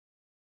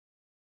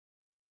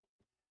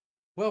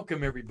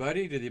Welcome,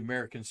 everybody, to the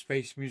American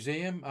Space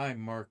Museum. I'm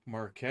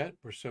Marquette.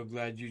 We're so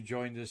glad you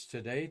joined us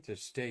today to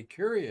stay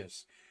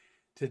curious.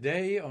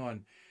 Today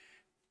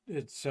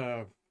it's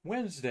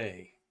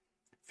Wednesday,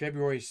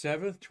 February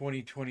 7th,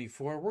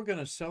 2024. We're going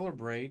to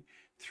celebrate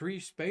three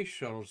space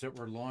shuttles that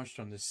were launched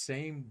on the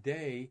same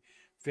day,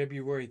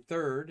 February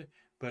 3rd,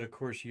 but of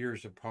course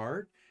years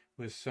apart,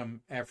 with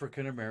some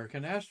African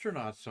American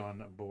astronauts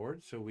on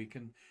board, so we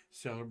can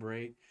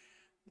celebrate.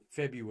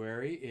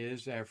 February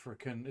is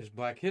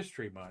Black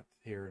History Month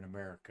here in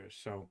America.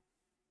 So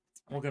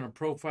we're going to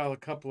profile a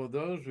couple of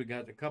those. We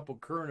got a couple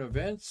current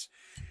events,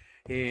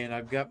 and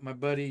I've got my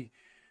buddy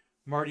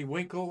Marty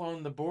Winkle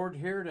on the board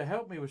here to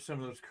help me with some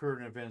of those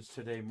current events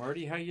today.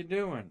 Marty, how you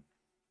doing?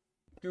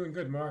 Doing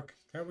good, Mark.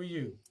 How are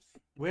you?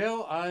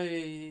 Well,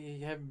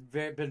 I have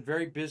been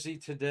very busy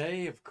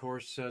today. Of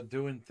course,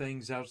 doing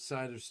things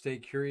outside of Stay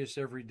Curious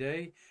every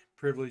day.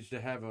 Privileged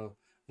to have a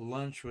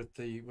lunch with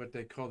what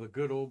they call the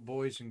good old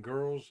boys and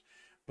girls,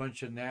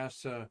 bunch of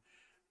NASA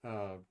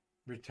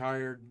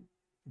retired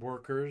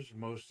workers,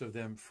 most of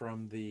them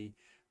from the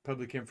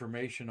Public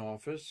Information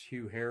Office.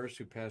 Hugh Harris,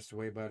 who passed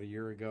away about a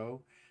year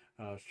ago,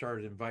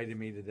 started inviting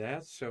me to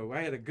that. So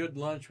I had a good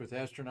lunch with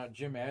astronaut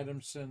Jim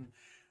Adamson.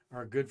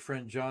 Our good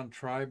friend John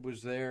Tribe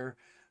was there,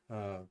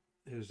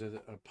 who's an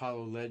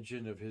Apollo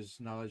legend of his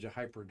knowledge of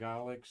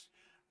hypergolics.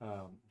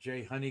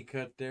 Jay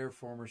Honeycutt there,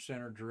 former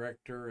center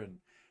director and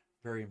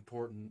very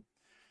important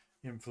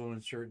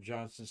influencer at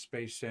Johnson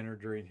Space Center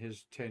during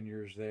his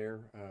tenures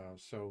there.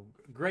 So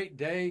great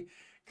day.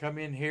 Come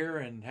in here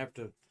and have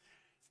to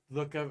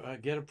look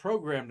up, get a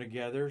program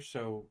together.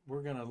 So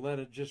we're going to let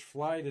it just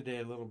fly today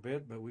a little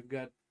bit, but we've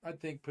got, I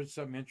think, put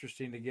something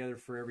interesting together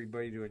for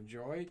everybody to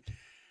enjoy.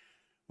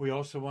 We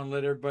also want to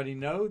let everybody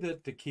know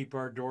that to keep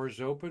our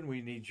doors open,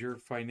 we need your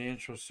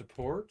financial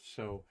support.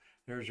 So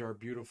there's our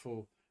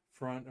beautiful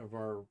front of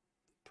our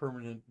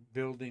permanent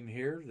building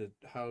here that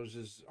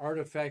houses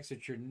artifacts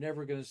that you're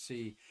never going to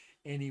see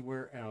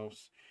anywhere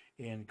else.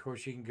 And of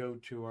course, you can go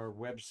to our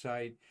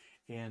website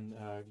and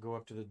go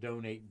up to the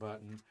donate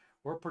button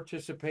or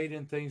participate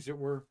in things that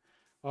we're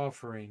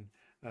offering.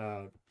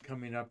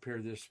 Coming up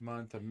here this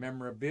month, a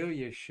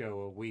memorabilia show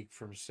a week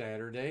from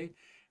Saturday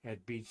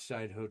at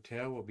Beachside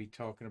Hotel. We'll be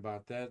talking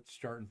about that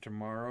starting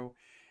tomorrow.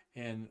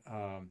 And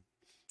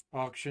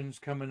auctions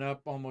coming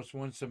up almost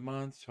once a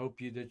month. Hope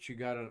that you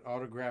got an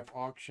autograph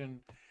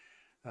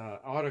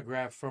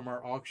from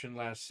our auction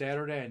last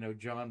Saturday. I know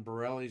John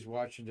Borelli's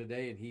watching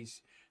today, and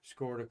he's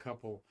scored a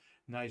couple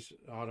nice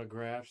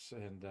autographs.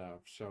 And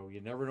so you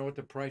never know what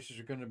the prices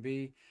are going to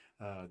be.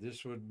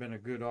 This would have been a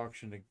good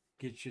auction to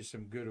get you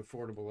some good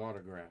affordable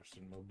autographs,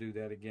 and we'll do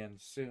that again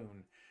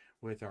soon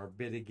with our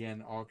Bid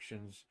Again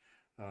Auctions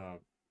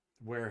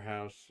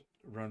warehouse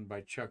run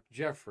by Chuck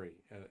Jeffrey,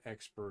 an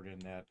expert in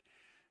that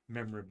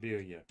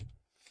memorabilia.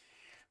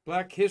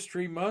 Black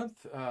History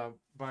Month,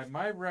 by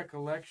my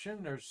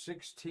recollection, there's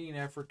 16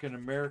 African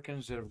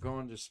Americans that have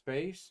gone to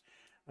space.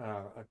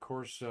 Of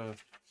course, the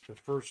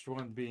first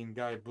one being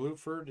Guy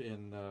Bluford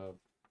in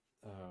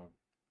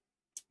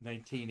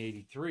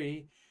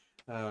 1983.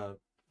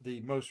 The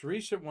most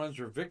recent ones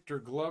are Victor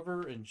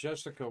Glover and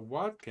Jessica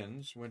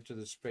Watkins went to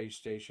the space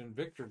station.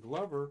 Victor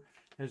Glover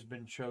has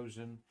been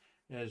chosen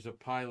as a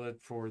pilot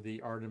for the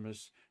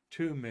Artemis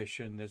 2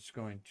 mission that's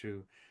going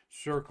to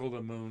circle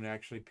the moon,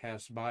 actually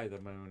pass by the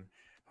moon,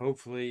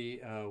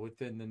 hopefully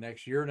within the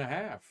next year and a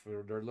half.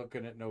 They're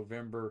looking at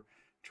November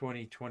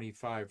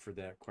 2025 for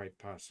that, quite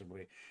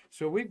possibly.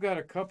 So we've got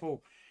a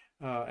couple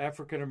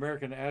African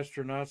American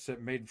astronauts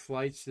that made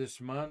flights this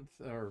month,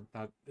 or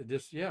not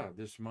this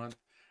month,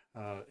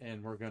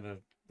 and we're going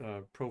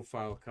to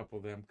profile a couple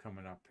of them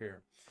coming up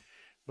here.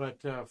 But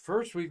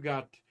first, we've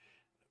got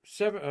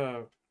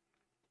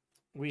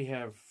we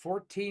have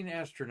 14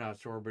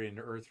 astronauts orbiting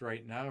the Earth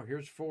right now.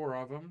 Here's 4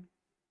 of them.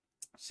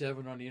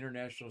 7 on the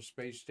International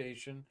Space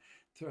Station,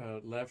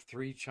 left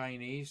 3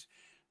 Chinese.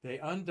 They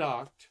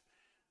undocked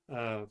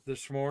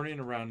this morning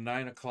around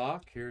 9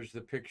 o'clock. Here's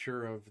the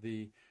picture of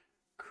the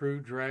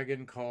Crew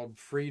Dragon called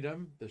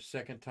Freedom, the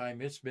second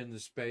time it's been to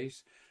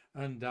space,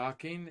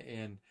 undocking.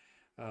 And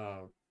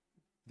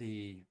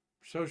the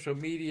social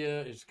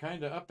media is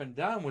kind of up and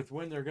down with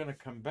when they're going to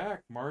come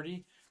back.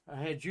 Marty, I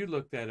had you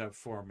look that up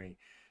for me.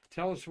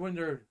 Tell us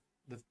when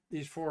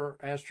these 4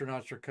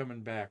 astronauts are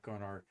coming back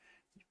on our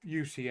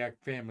UCAC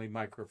family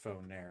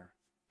microphone there.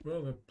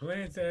 Well, the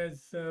plans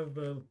as of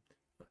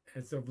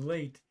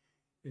late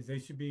is they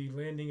should be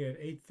landing at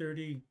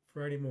 8:30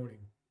 Friday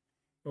morning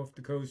off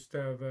the coast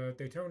of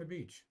Daytona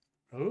Beach.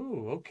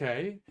 Oh,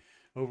 okay.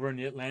 Over in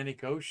the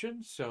Atlantic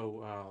Ocean.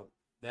 So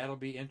that'll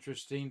be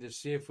interesting to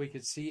see if we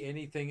could see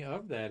anything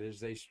of that as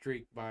they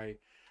streak by.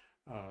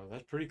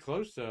 That's pretty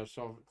close to us,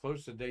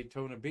 close to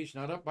Daytona Beach,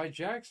 not up by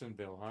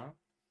Jacksonville, huh?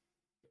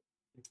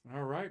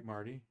 All right,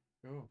 Marty.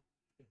 Go.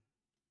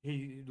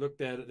 He looked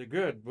at it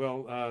good.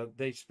 Well,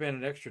 they spent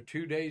an extra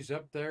 2 days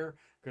up there.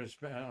 Going to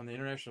spend on the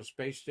International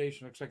Space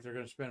Station. Looks like they're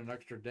going to spend an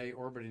extra day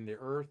orbiting the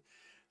Earth.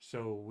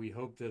 So we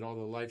hope that all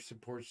the life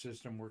support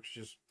system works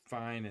just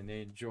fine, and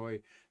they enjoy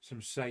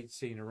some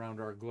sightseeing around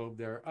our globe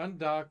there.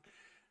 Undocked,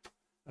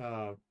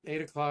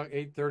 8 o'clock,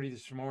 8:30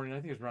 this morning.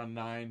 I think it's around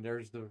 9.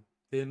 There's the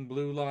thin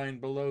blue line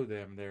below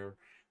them there.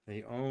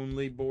 The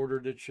only border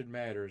that should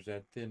matter is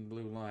that thin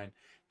blue line.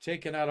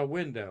 Taken out a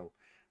window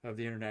of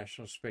the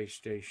International Space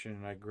Station,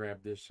 and I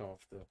grabbed this off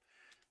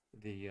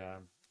the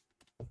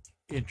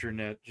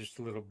internet just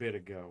a little bit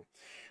ago.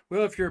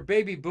 Well, if you're a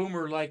baby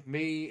boomer like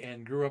me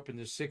and grew up in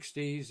the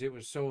 60s, it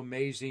was so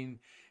amazing.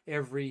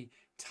 Every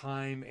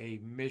time a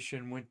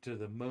mission went to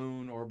the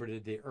moon,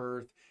 orbited the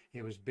Earth,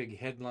 it was big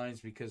headlines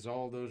because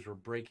all those were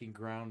breaking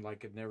ground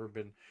like it never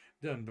been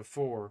done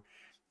before.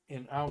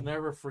 And I'll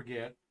never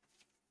forget,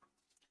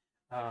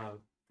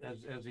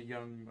 as a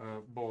young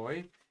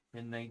boy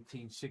in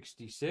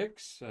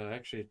 1966,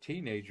 actually a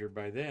teenager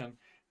by then,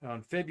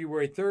 on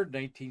February 3rd,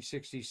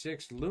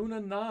 1966,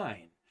 Luna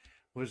 9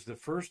 was the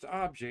first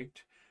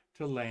object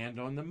to land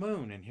on the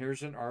moon. And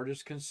here's an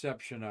artist's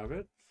conception of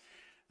it.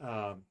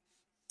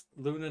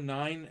 Luna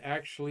 9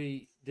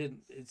 actually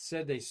didn't, it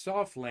said they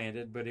soft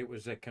landed, but it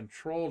was a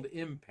controlled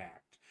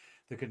impact.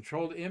 The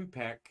controlled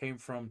impact came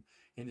from,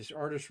 in this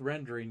artist's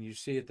rendering, you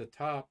see at the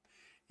top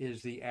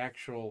is the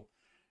actual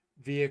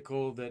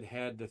vehicle that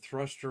had the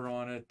thruster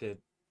on it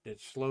that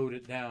slowed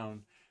it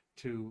down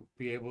to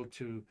be able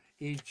to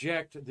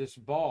eject this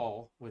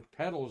ball with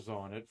pedals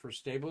on it for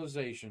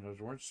stabilization.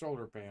 Those weren't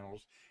solar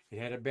panels. It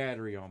had a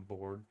battery on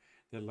board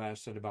that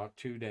lasted about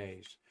 2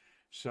 days.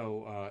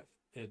 So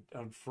it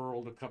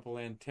unfurled a couple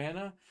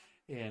antenna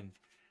and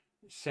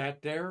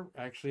sat there.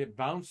 Actually, it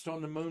bounced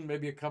on the moon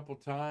maybe a couple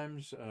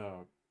times.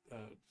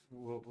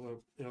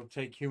 It'll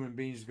take human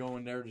beings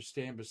going there to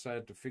stand beside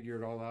it to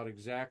figure it all out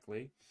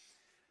exactly.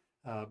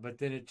 But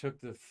then it took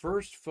the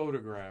first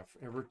photograph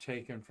ever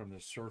taken from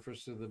the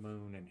surface of the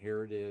moon, and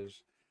here it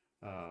is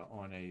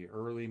on a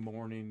early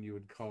morning, you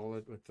would call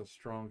it, with the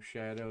strong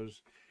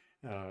shadows.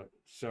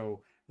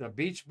 So the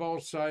beach ball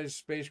sized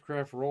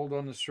spacecraft rolled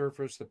on the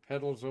surface, the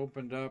pedals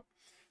opened up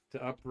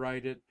to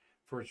upright it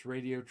for its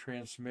radio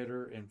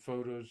transmitter, and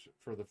photos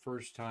for the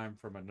first time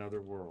from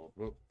another world.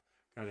 Whoop,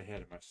 got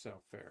ahead of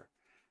myself there.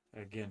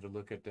 Again, to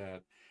look at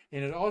that.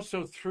 And it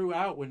also threw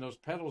out, when those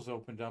pedals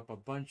opened up, a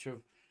bunch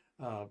of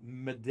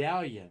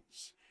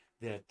medallions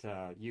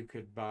that you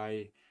could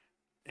buy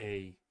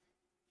a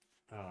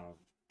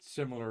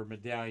similar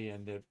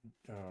medallion that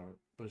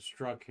was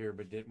struck here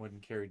but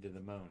wasn't carried to the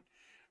moon.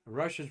 The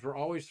Russians were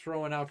always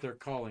throwing out their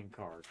calling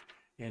card,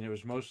 and it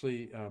was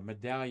mostly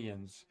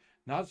medallions,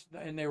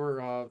 and they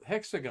were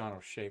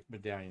hexagonal shaped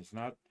medallions,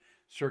 not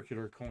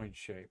circular coin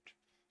shaped.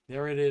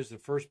 There it is, the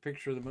first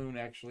picture of the moon,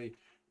 actually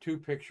 2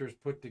 pictures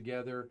put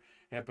together.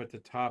 Up at the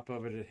top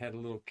of it, it had a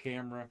little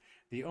camera.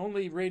 The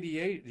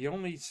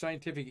only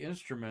scientific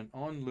instrument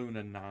on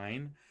Luna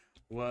 9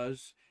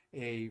 was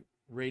a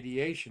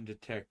radiation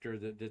detector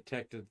that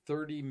detected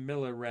 30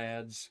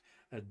 millirads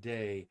a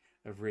day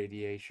of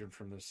radiation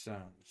from the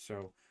sun.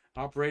 So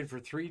operated for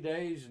 3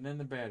 days, and then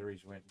the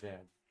batteries went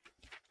dead.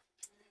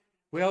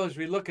 Well, as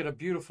we look at a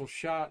beautiful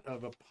shot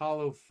of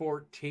Apollo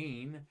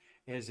 14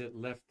 as it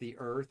left the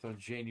Earth on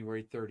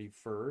January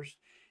 31st,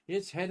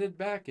 it's headed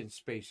back in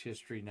space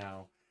history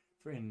now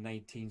in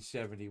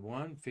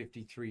 1971,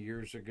 53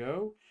 years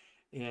ago.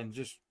 And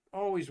just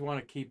always want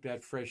to keep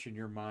that fresh in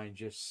your mind.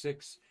 Just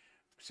 6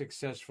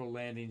 successful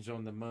landings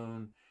on the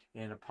moon,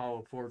 and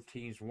Apollo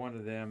 14 is one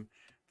of them.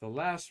 The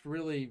last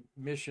really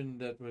mission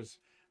that was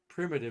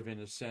primitive in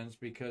a sense,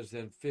 because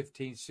then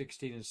 15,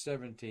 16, and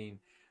 17,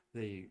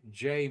 the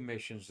J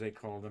missions, they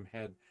called them,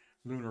 had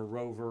lunar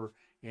rover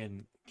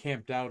and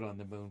camped out on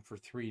the moon for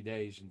 3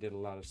 days and did a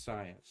lot of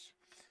science.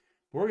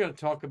 We're going to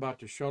talk about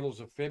the shuttles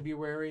of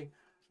February.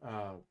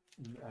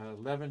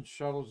 11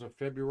 shuttles of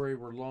February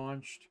were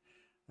launched,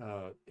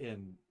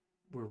 and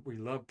we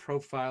love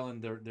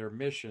profiling their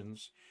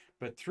missions.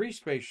 But 3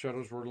 space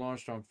shuttles were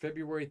launched on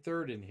February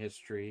 3rd in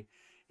history,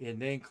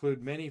 and they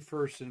include many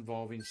firsts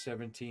involving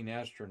 17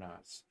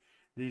 astronauts.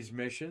 These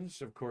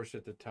missions, of course,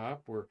 at the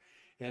top were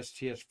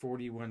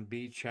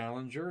STS-41B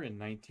Challenger in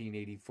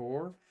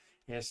 1984,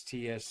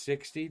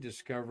 STS-60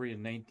 Discovery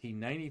in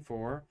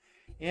 1994,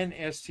 and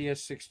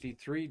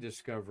STS-63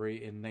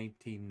 Discovery in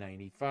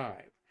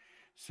 1995.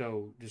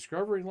 So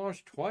Discovery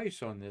launched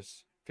twice on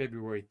this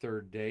February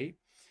 3rd date,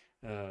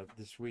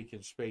 this week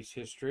in space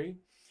history.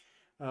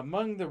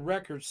 Among the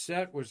records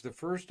set was the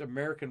first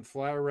American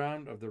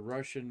fly-around of the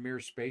Russian Mir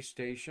space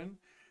station.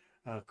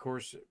 Of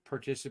course,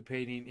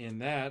 participating in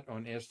that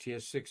on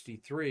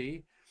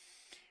STS-63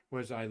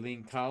 was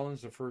Eileen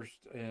Collins, the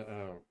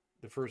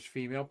first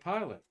female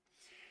pilot.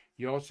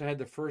 You also had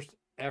the first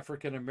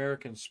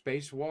African-American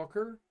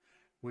spacewalker,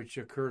 which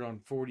occurred on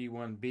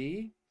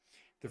 41B,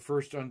 the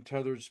first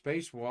untethered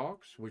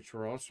spacewalks, which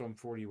were also on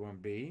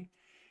 41B,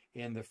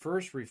 and the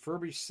first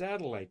refurbished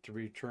satellite to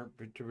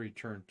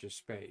return to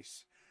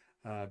space.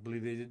 I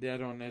believe they did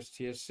that on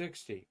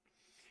STS-60.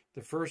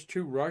 The first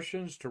 2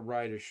 Russians to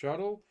ride a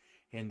shuttle,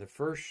 and the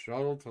first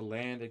shuttle to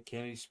land at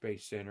Kennedy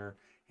Space Center.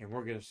 And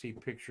we're going to see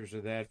pictures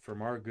of that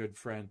from our good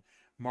friend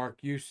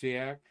Mark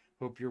Usiak.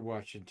 Hope you're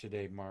watching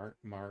today, Mark.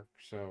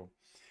 So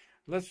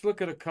let's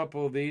look at a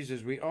couple of these,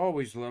 as we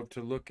always love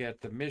to look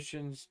at the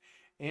missions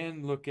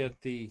and look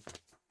at the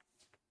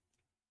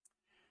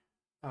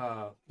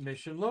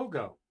mission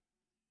logo.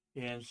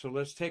 And so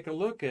let's take a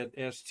look at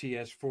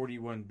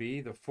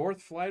STS-41B, the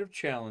fourth flight of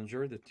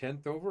Challenger, the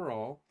 10th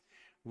overall,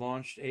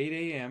 launched 8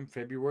 a.m.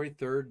 February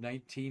 3rd,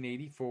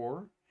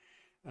 1984.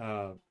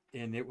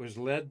 And it was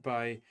led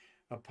by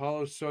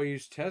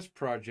Apollo-Soyuz test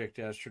project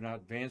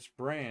astronaut Vance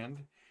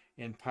Brand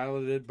and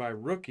piloted by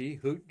rookie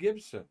Hoot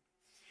Gibson.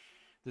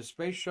 The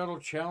Space Shuttle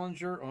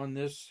Challenger on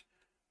this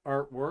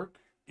artwork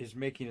is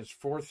making its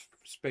fourth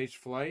space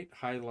flight,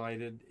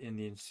 highlighted in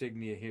the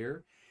insignia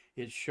here.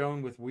 It's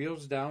shown with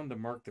wheels down to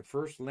mark the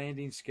first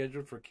landing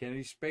scheduled for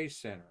Kennedy Space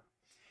Center.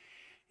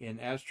 An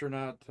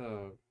astronaut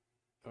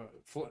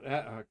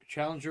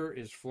Challenger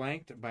is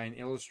flanked by an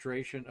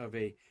illustration of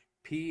a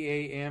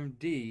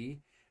PAMD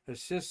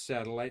assist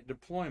satellite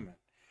deployment.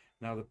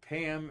 Now the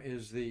PAM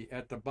is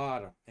at the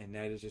bottom, and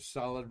that is a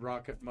solid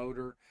rocket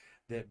motor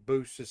that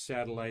boosts the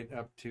satellite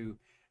up to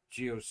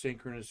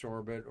geosynchronous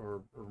orbit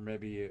or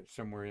maybe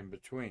somewhere in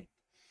between.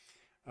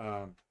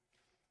 An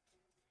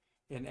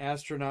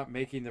astronaut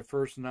making the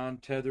first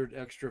non-tethered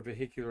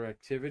extravehicular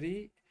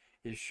activity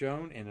is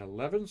shown, and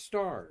 11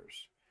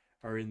 stars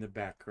are in the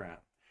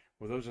background.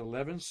 Well, those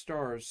 11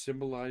 stars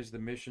symbolize the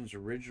mission's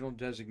original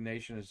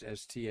designation as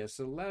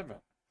STS-11.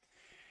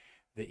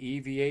 The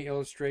EVA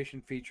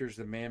illustration features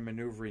the manned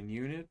maneuvering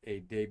unit,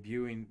 a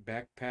debuting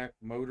backpack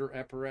motor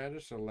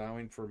apparatus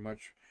allowing for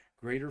much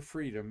greater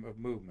freedom of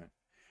movement.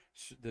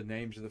 The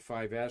names of the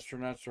 5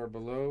 astronauts are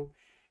below,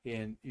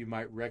 and you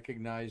might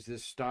recognize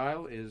this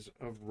style is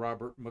of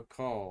Robert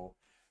McCall,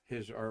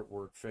 his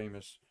artwork,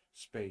 famous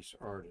space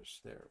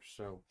artist there.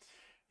 So,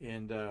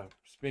 and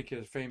speaking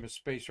of famous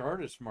space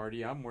artists,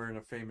 Marty, I'm wearing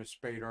a famous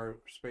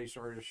space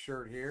artist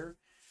shirt here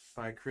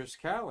by Chris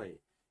Calley,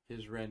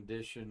 his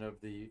rendition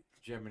of the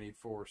Gemini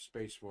 4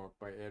 spacewalk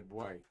by Ed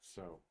White.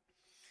 So,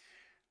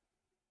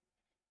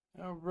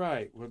 all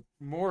right, well,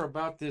 more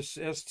about this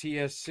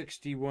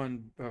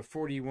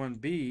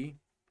STS-41B.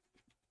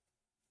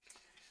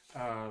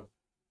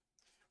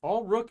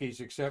 All rookies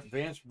except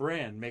Vance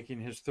Brand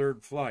making his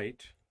third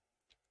flight.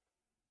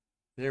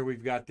 There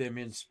we've got them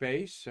in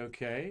space.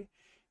 Okay,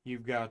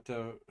 you've got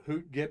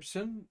Hoot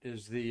Gibson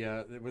is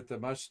the with the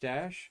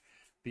mustache,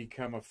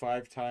 become a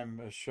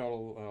 5-time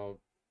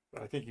shuttle.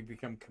 I think he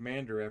become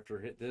commander after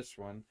hit this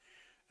one.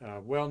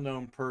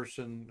 Well-known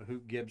person,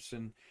 Hoot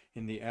Gibson,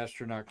 in the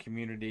astronaut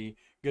community,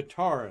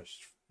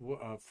 guitarist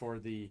for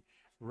the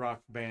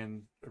rock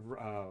band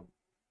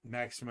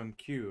Maximum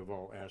Q of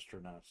all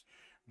astronauts.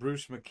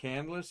 Bruce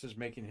McCandless is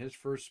making his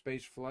first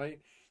space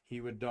flight. He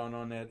would don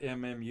on that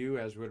MMU,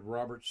 as would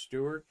Robert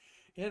Stewart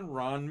and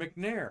Ron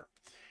McNair.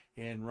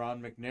 And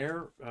Ron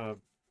McNair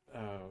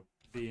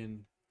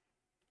being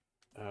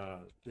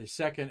the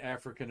second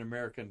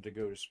African-American to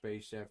go to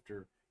space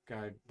after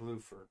Guy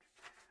Bluford.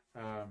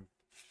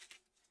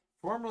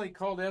 Formerly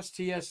called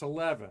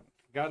STS-11.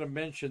 Got to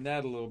mention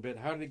that a little bit.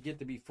 How did it get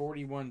to be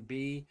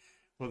 41B?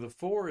 Well, the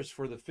 4 is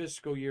for the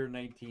fiscal year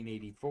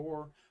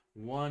 1984.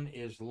 1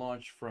 is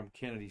launched from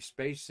Kennedy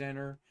Space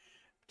Center.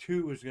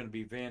 2 is going to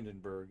be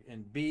Vandenberg.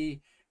 And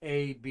B,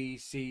 A, B,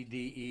 C,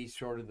 D, E,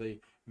 sort of the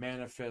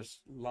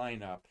manifest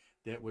lineup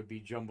that would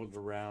be jumbled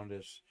around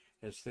as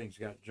things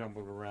got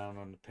jumbled around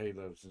on the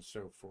payloads and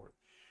so forth.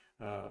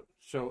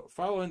 So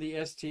following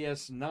the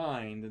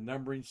STS-9, the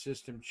numbering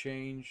system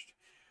changed,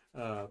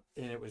 and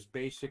it was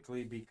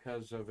basically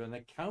because of an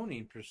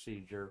accounting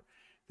procedure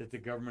that the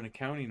Government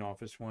Accounting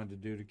Office wanted to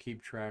do to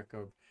keep track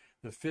of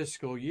the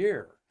fiscal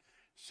year.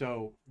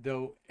 So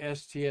though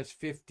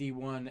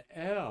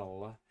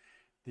STS-51L,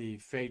 the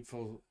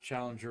fateful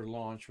Challenger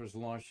launch, was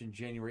launched in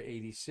January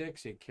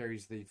 86, it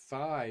carries the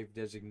 5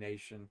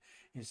 designation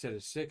instead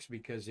of 6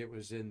 because it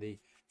was in the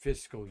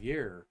fiscal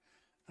year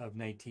of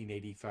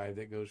 1985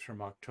 that goes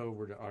from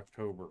October to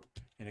October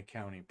in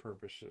accounting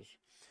purposes.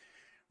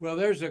 Well,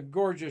 there's a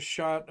gorgeous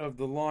shot of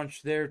the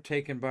launch there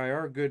taken by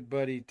our good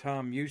buddy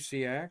Tom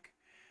Usiak.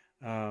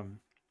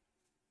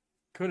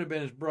 Could have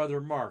been his brother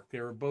Mark.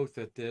 They were both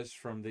at this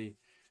from the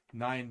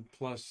 9+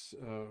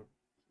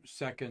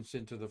 seconds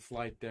into the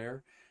flight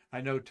there.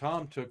 I know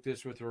Tom took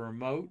this with a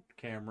remote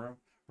camera,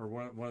 or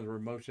one of the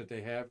remotes that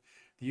they have.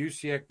 The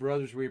Usiak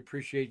brothers, we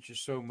appreciate you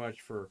so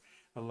much for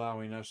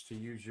allowing us to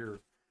use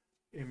your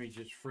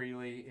images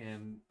freely,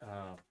 and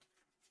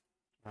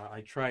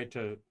I try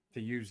to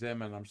use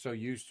them, and I'm so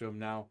used to them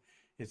now,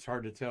 it's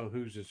hard to tell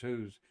whose is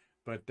whose,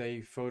 but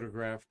they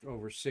photographed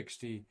over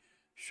 60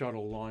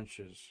 shuttle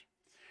launches.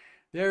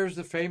 There's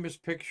the famous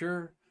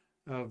picture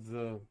of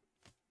the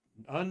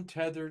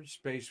untethered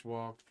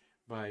spacewalk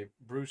by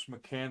Bruce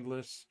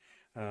McCandless.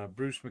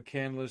 Bruce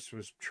McCandless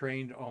was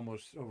trained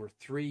almost over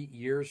 3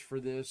 years for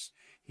this.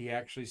 He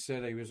actually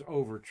said he was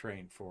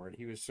overtrained for it.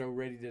 He was so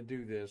ready to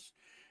do this,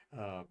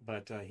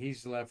 but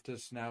he's left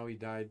us now. He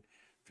died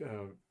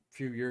a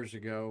few years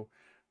ago,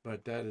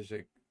 but that is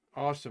an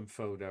awesome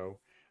photo.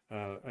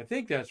 I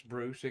think that's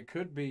Bruce. It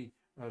could be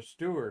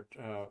Stewart.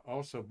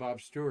 Also,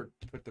 Bob Stewart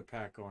put the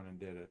pack on and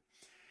did it.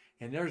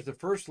 And there's the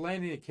first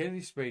landing at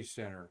Kennedy Space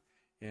Center.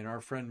 And our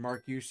friend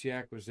Mark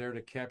Usiak was there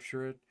to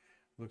capture it.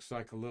 Looks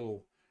like a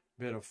little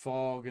bit of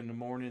fog in the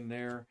morning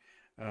there.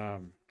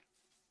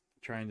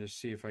 Trying to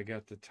see if I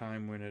got the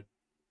time when it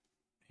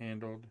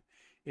handled.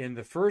 And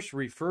the first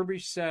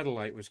refurbished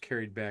satellite was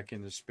carried back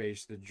into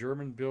space, the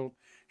German-built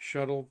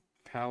shuttle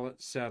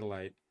pallet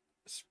satellite,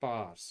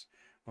 SPAS,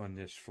 on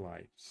this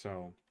flight.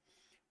 So,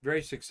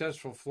 very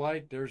successful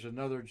flight. There's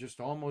another just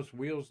almost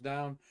wheels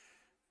down.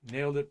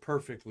 Nailed it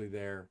perfectly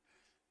there.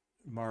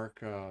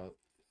 Mark,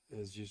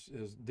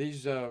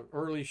 these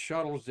early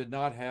shuttles did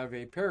not have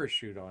a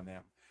parachute on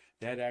them.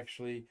 That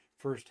actually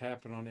first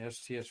happened on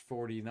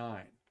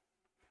STS-49.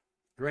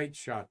 Great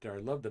shot there. I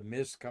love the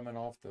mist coming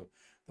off the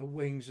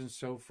wings and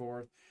so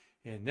forth.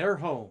 And they're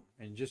home.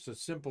 And just a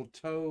simple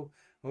tow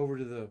over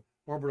to the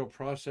orbital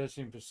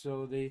processing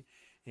facility.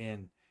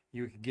 And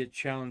you can get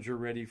Challenger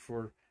ready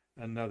for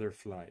another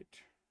flight.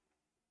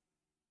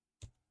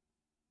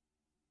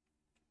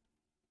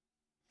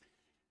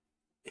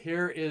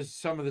 Here is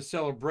some of the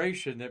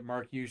celebration that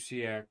Mark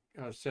Usiak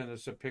sent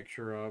us a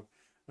picture of,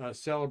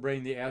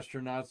 celebrating the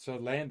astronauts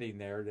landing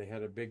there. They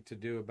had a big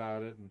to-do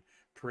about it and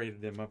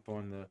paraded them up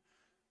on the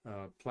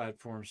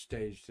platform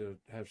stage to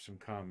have some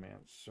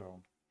comments.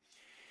 So,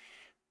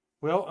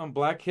 well, on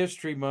Black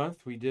History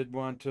Month, we did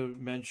want to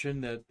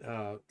mention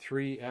that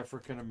 3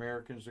 African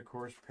Americans, of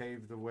course,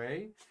 paved the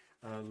way.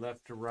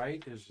 Left to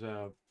right is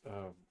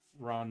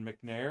Ron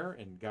McNair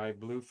and Guy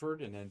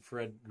Bluford, and then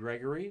Fred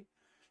Gregory.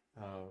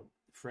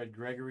 Fred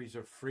Gregory's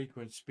a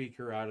frequent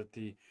speaker out at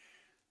the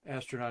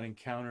astronaut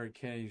encounter at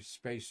Kennedy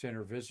Space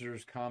Center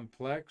Visitors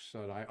Complex.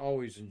 I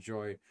always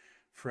enjoy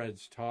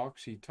Fred's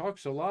talks. He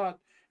talks a lot,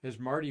 as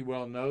Marty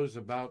well knows,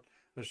 about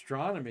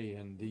astronomy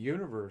and the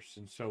universe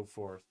and so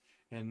forth,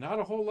 and not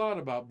a whole lot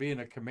about being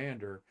a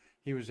commander.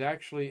 He was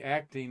actually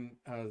acting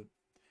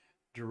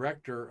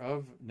director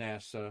of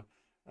NASA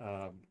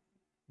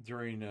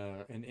during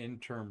an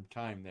interim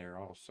time there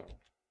also.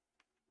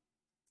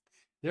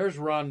 There's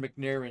Ron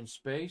McNair in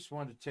space. I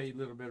wanted to tell you a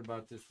little bit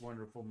about this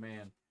wonderful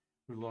man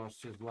who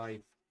lost his life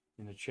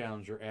in the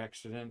Challenger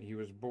accident. He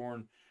was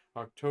born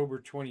October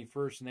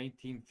 21st,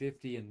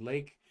 1950 in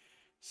Lake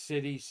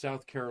City,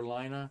 South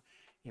Carolina.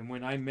 And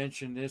when I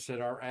mention this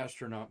at our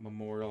astronaut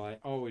memorial, I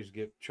always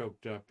get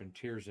choked up and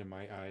tears in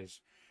my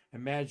eyes.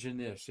 Imagine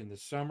this. In the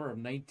summer of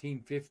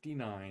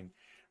 1959,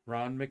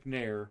 Ron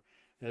McNair,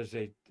 as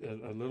a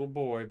little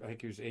boy, I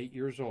think he was 8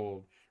 years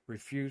old,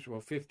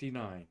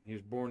 59. He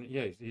was born,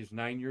 he's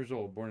 9 years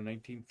old, born in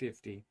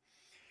 1950.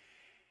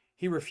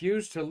 He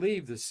refused to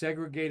leave the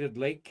segregated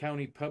Lake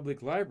County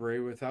Public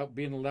Library without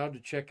being allowed to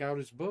check out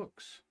his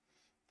books.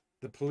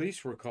 The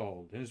police were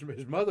called, and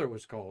his mother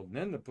was called, and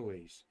then the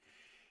police.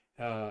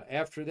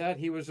 After that,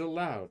 he was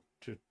allowed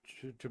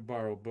to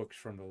borrow books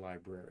from the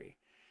library.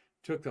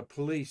 Took the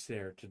police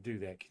there to do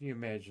that. Can you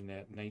imagine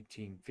that in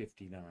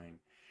 1959?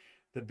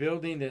 The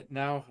building that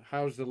now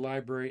housed the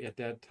library at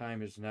that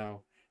time is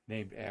now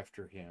named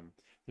after him.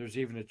 There's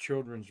even a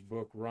children's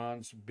book,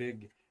 Ron's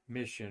Big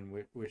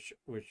Mission, which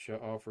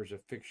offers a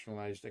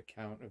fictionalized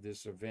account of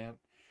this event.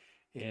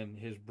 And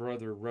his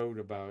brother wrote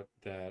about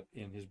that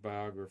in his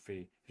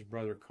biography. His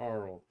brother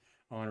Carl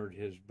honored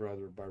his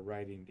brother by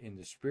writing, "In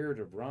the spirit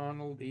of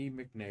Ronald E.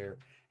 McNair,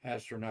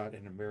 astronaut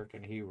and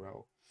American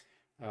hero."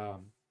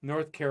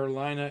 North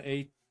Carolina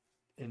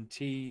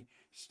A&T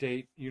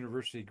State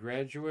University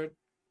graduate,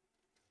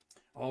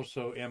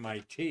 also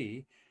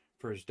MIT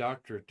for his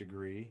doctorate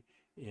degree.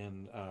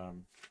 In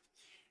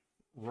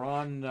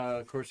Ron,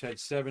 of course, had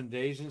 7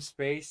 days in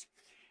space,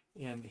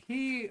 and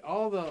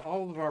all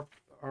of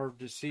our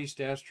deceased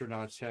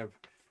astronauts have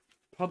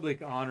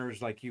public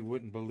honors like you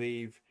wouldn't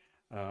believe.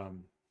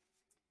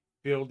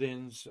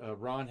 Buildings.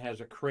 Ron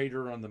has a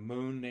crater on the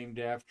moon named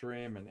after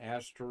him, an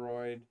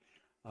asteroid.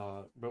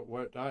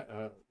 But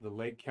the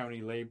Lake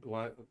County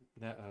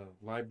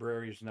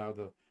Library is now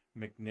the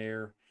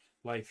McNair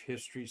Life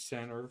History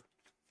Center,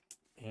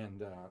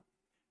 and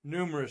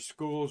numerous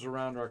schools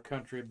around our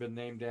country have been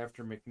named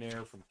after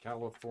McNair, from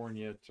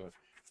California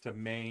to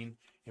Maine,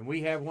 and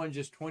we have one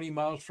just 20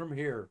 miles from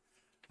here,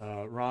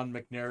 Ron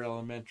McNair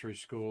Elementary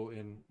School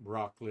in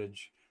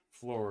Rockledge,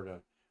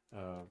 Florida,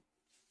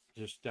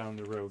 just down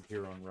the road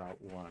here on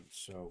Route 1.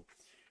 So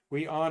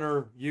we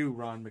honor you,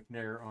 Ron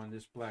McNair, on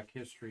this Black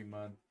History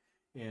Month,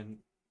 and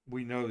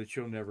we know that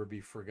you'll never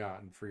be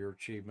forgotten for your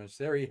achievements.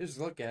 There he is.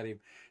 Look at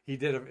him. He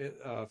did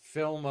a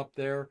film up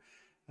there,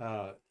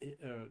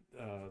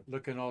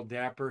 looking all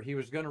dapper. He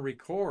was going to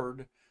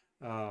record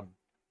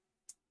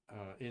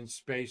in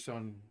space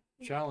on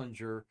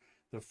Challenger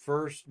the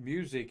first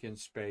music in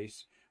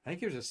space. I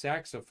think he was a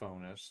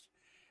saxophonist,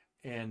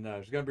 and it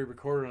was going to be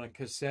recorded on a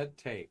cassette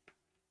tape,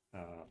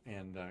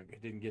 and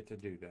didn't get to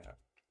do that.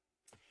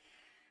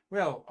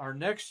 Well, our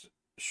next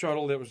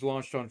shuttle that was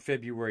launched on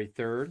February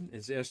 3rd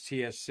is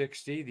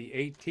STS-60, the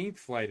 18th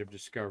flight of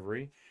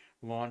Discovery,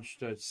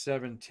 launched at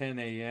 7:10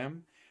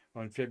 a.m.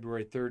 on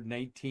February 3rd,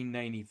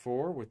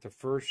 1994, with the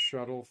first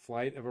shuttle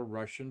flight of a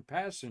Russian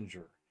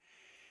passenger.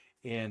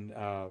 And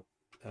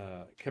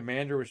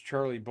commander was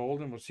Charlie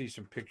Bolden. We'll see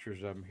some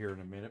pictures of him here in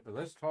a minute. But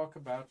let's talk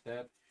about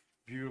that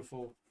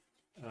beautiful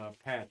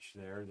patch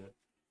there that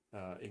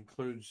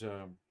includes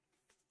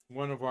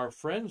one of our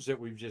friends that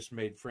we've just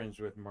made friends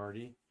with,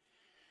 Marty.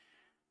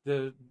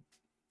 The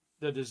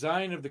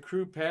design of the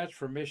crew patch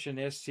for mission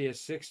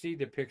STS-60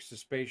 depicts the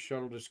Space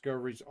Shuttle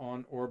Discovery's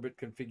on-orbit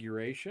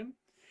configuration.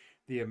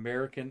 The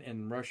American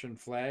and Russian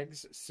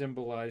flags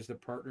symbolize the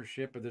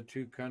partnership of the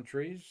two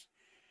countries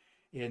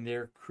and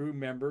their crew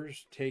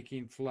members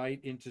taking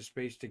flight into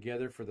space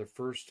together for the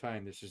first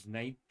time. This is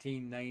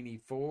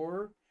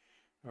 1994,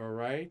 all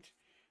right?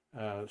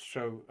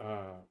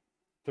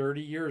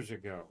 30 years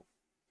ago.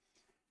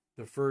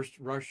 The first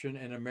Russian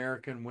and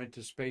American went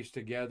to space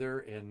together,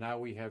 and now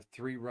we have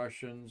 3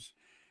 Russians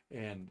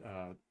and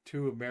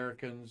 2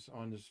 Americans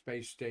on the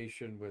space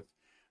station with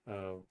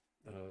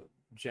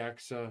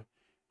JAXA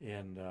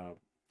and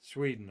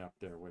Sweden up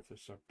there with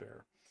us up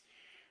there.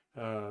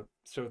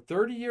 So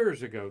 30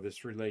 years ago,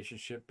 this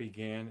relationship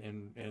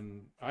began,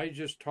 and I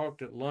just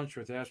talked at lunch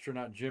with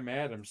astronaut Jim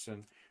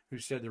Adamson, who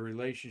said the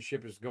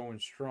relationship is going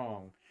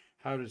strong.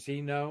 How does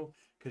he know?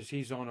 Because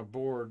he's on a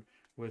board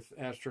with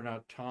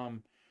astronaut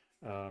Tom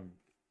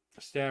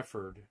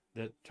Stafford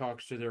that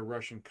talks to their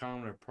Russian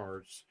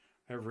counterparts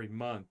every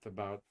month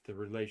about the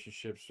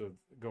relationships of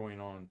going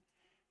on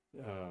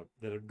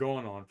that have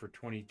gone on for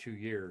 22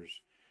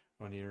 years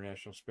on the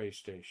International Space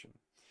Station.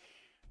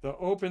 The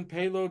open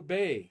payload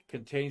bay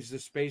contains the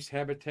Space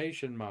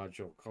Habitation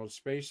Module called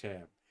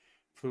SpaceHab.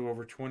 Flew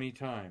over 20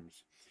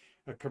 times.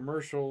 A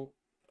commercial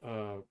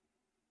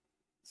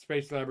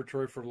space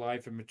laboratory for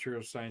life and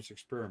material science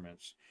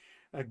experiments.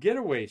 A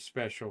getaway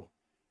special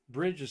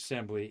bridge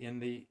assembly in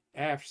the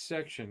aft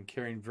section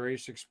carrying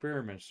various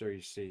experiments there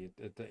you see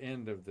at the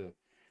end of the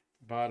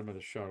bottom of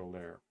the shuttle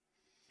there.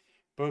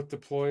 Both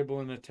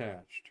deployable and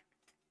attached.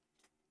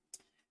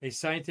 A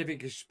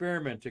scientific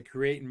experiment to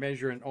create and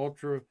measure an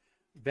ultra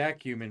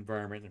vacuum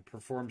environment and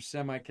perform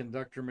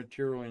semiconductor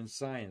material in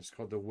science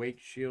called the Wake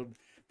Shield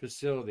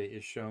facility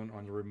is shown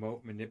on the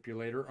remote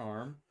manipulator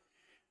arm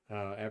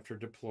after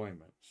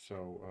deployment.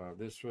 So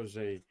this was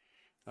a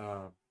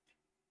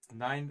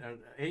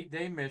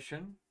 8-day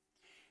mission.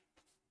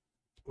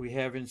 We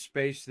have in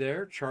space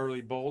there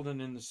Charlie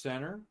Bolden in the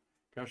center.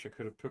 Gosh, I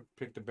could have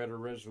picked a better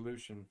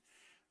resolution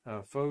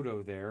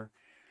photo there.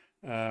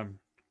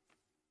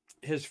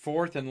 His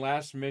 4th and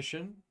last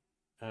mission.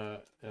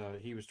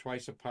 He was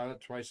twice a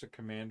pilot, twice a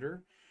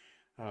commander.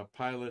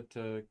 Pilot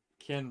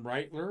Ken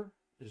Reitler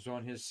is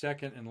on his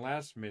 2nd and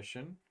last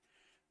mission.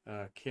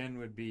 Ken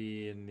would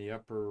be in the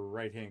upper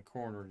right-hand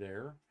corner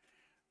there.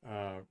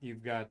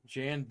 You've got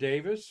Jan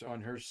Davis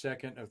on her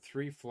 2nd of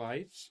 3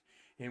 flights,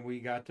 and we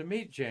got to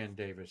meet Jan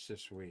Davis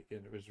this week,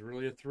 and it was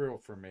really a thrill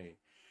for me.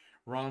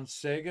 Ron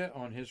Sega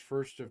on his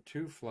 1st of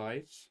 2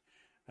 flights.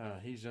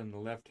 He's in the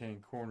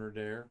left-hand corner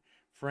there.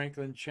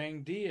 Franklin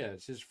Chang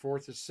Diaz, his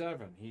 4th of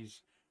 7.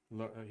 He's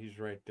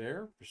right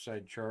there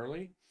beside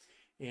Charlie.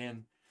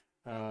 And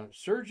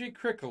Sergei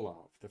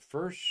Krikalev, the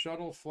first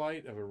shuttle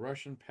flight of a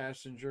Russian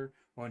passenger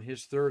on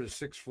his 3rd of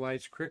 6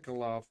 flights.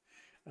 Krikalev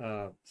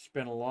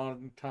spent a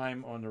long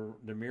time on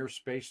the Mir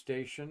space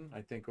station,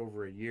 I think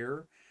over a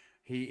year.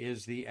 He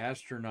is the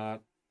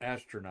astronauts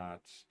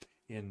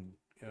in,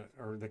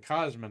 or the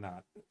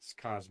cosmonaut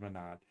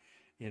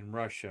in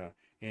Russia,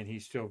 and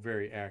he's still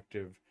very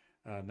active,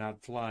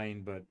 not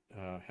flying, but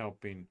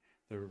helping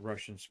the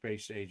Russian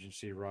space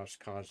agency,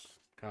 Roscosmos.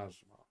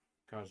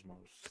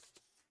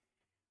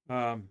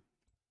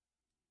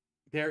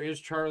 There is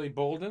Charlie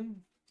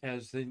Bolden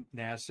as the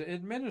NASA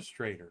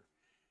administrator.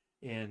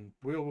 And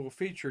we'll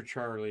feature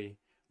Charlie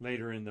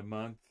later in the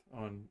month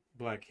on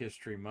Black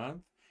History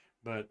Month,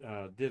 but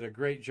did a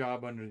great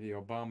job under the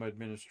Obama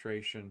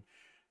administration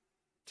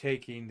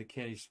taking the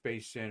Kennedy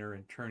Space Center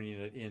and turning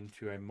it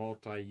into a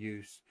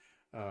multi-use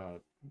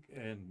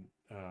and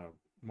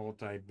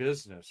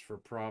multi-business for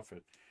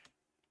profit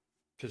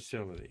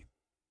facility.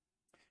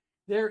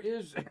 There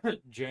is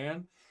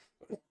Jan,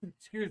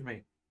 excuse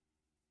me,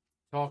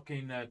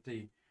 talking at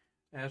the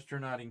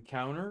astronaut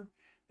encounter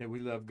that we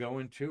love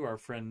going to. Our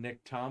friend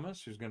Nick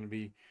Thomas, who's going to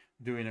be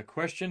doing a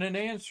question and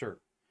answer,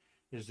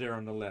 is there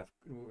on the left.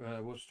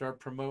 We'll start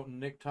promoting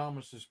Nick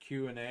Thomas's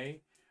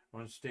Q&A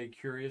on Stay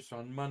Curious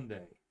on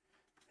Monday.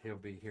 He'll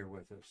be here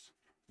with us,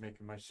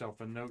 making myself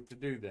a note to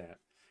do that.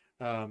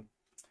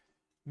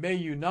 We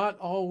may not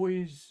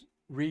always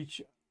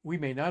reach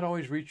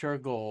our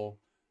goal,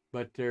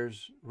 but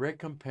there's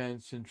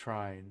recompense in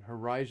trying.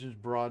 Horizons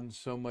broaden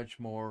so much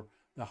more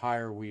the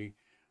higher we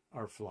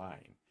are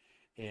flying.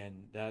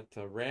 And that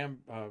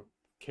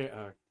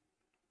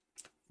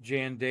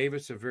Jan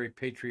Davis, a very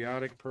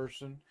patriotic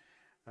person,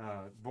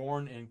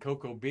 born in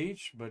Cocoa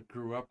Beach, but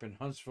grew up in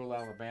Huntsville,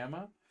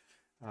 Alabama.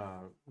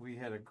 We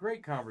had a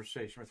great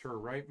conversation with her,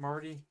 right,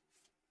 Marty?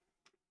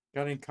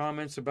 Got any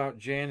comments about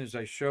Jan as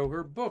I show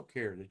her book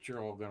here that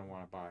you're all going to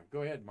want to buy?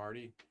 Go ahead,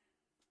 Marty.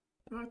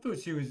 I thought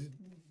she was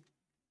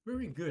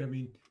very good. I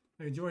mean,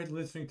 I enjoyed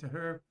listening to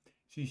her.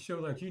 She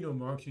showed, like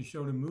Mark, she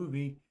showed a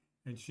movie,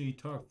 and she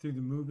talked through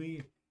the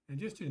movie, and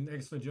just did an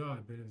excellent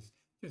job. It was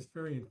just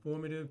very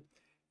informative.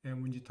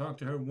 And when you talk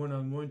to her one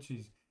on one,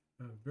 she's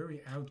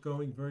very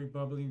outgoing, very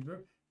bubbly, very,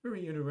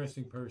 very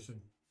interesting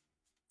person.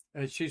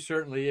 And she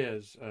certainly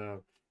is.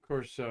 Of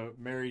course,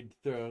 married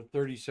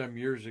 30 some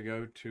years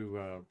ago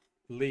to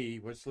Lee.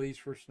 What's Lee's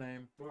first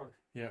name? Mark.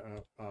 Yeah,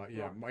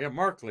 yeah,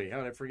 Mark Lee. How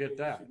did I forget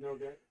that? You should know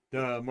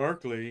that.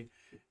 Mark Lee.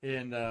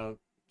 And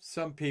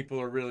some people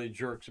are really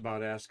jerks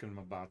about asking him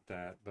about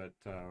that. But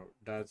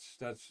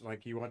that's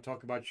like, you want to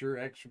talk about your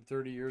ex from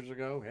 30 years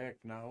ago? Heck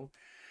no.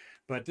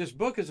 But this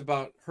book is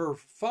about her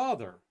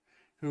father,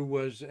 who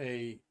was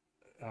a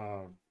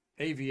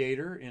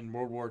aviator in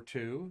World War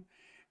II,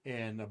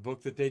 and a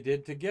book that they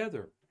did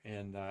together,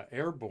 and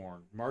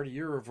Airborne. Marty,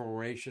 you're a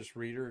voracious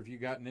reader. Have you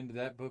gotten into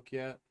that book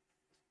yet?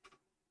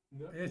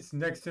 No, it's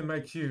next in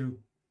my queue.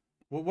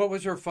 Well, what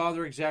was her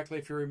father exactly,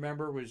 if you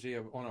remember? Was he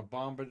on a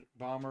bomber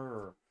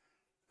or?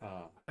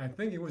 I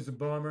think it was a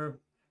bomber.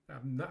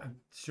 I'm not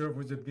sure if it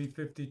was a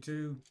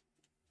B-52.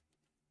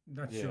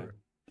 Not sure.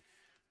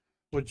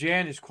 Well,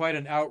 Jan is quite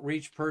an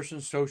outreach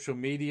person, social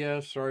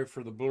media. Sorry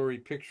for the blurry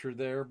picture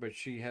there, but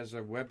she has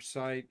a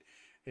website,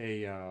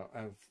 a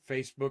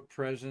Facebook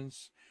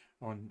presence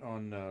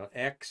on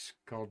X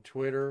called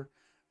Twitter.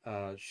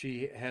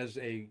 She has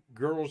a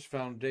girls'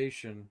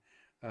 foundation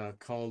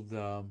called,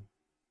 I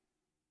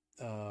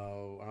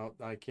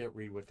can't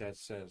read what that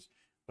says,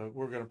 but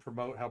we're going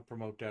to help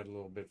promote that a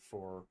little bit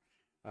for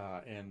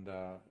her. And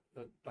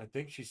I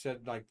think she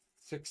said like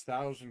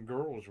 6,000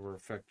 girls were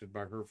affected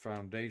by her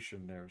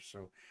foundation there.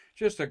 So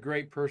just a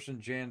great person,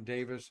 Jan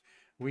Davis.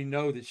 We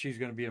know that she's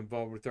going to be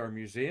involved with our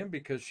museum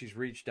because she's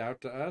reached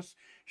out to us.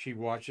 She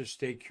watches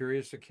Stay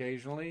Curious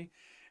occasionally,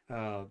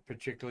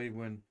 particularly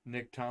when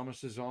Nick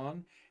Thomas is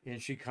on,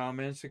 and she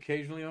comments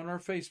occasionally on our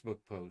Facebook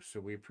posts. So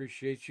we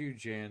appreciate you,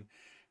 Jan,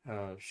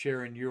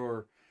 sharing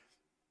your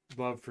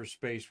love for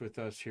space with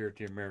us here at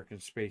the American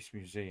Space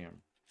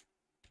Museum.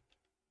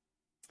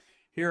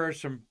 Here are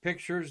some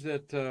pictures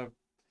that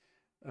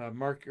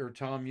Mark or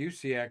Tom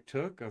Usiak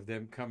took of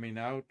them coming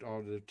out,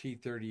 all the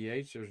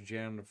T-38s. There's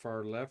Jan on the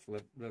far left,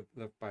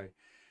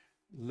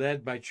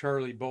 led by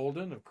Charlie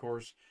Bolden. Of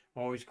course,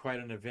 always quite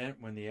an event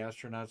when the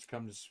astronauts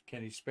come to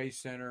Kennedy Space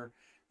Center.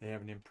 They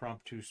have an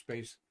impromptu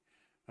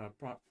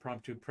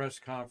press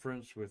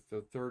conference with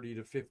the 30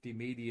 to 50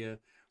 media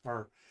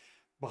are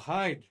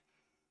behind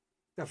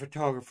the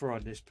photographer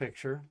on this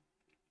picture.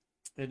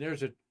 And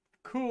there's a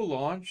cool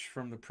launch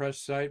from the press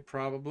site,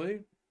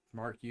 probably.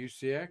 Mark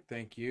Usiak,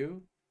 thank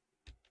you.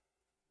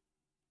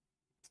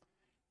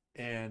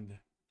 And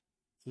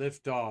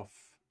lift off.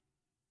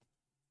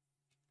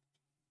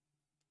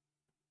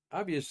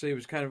 Obviously, it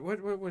was kind of,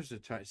 what was the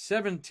time?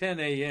 7:10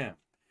 a.m.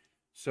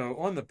 So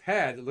on the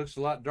pad, it looks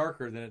a lot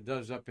darker than it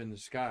does up in the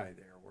sky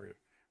there, where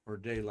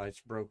daylight's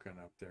broken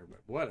up there.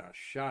 But what a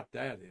shot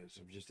that is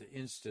of just the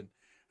instant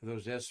of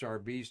those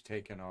SRBs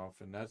taking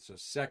off, and that's a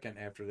second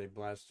after they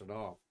blasted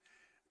off,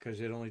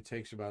 because it only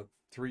takes about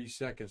 3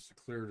 seconds to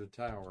clear the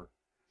tower.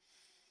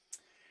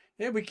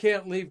 And we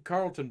can't leave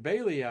Carlton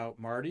Bailey out,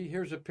 Marty.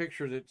 Here's a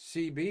picture that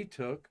CB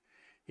took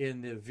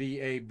in the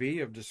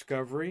VAB of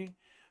Discovery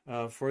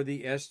for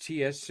the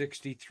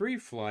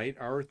STS-63 flight,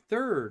 our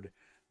third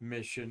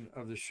mission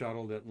of the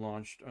shuttle that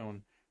launched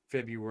on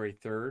February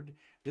 3rd.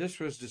 This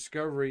was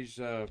Discovery's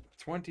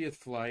 20th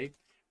flight.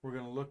 We're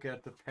going to look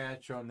at the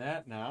patch on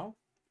that now.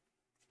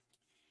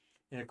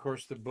 And, of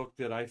course, the book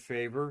that I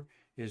favor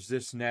is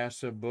this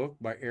NASA book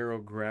by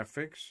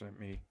Aerographics. Let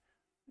me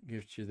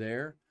get you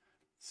there.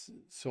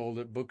 Sold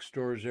at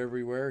bookstores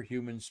everywhere.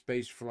 Human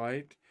Space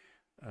Flight.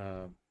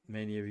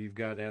 Many of you've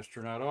got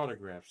astronaut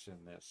autographs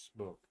in this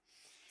book.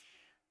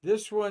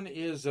 This one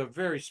is a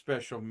very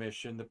special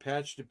mission. The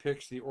patch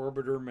depicts the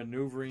orbiter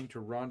maneuvering to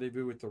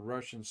rendezvous with the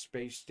Russian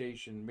space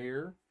station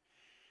Mir,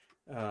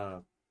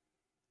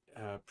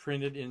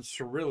 printed in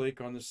Cyrillic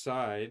on the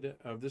side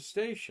of the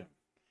station.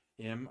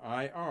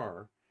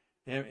 M-I-R.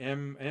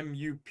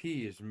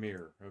 M-U-P is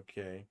Mir,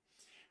 okay.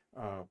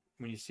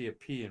 When you see a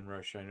P in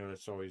Russia, I know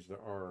that's always the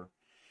R.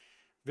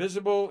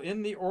 Visible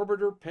in the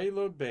orbiter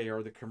payload bay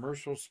are the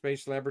Commercial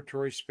Space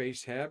Laboratory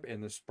Space Hab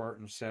and the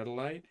Spartan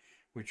satellite,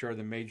 which are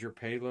the major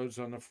payloads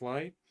on the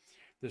flight.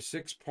 The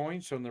 6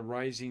 points on the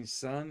rising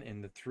sun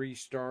and the 3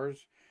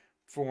 stars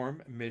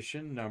form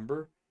mission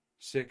number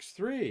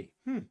 63.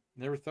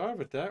 Never thought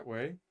of it that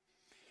way.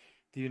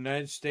 The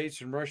United States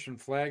and Russian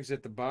flags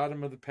at the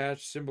bottom of the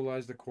patch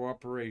symbolize the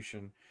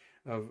cooperation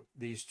of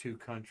these two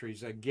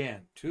countries.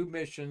 Again, 2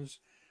 missions,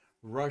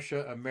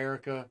 Russia,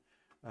 America,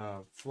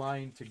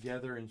 flying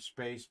together in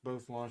space,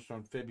 both launched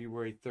on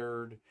February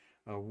 3rd,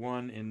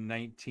 one in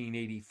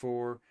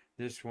 1984,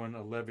 this one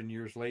 11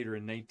 years later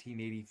in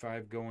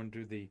 1985, going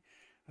to the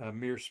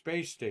Mir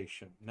space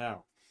station.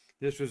 Now,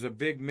 this was a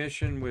big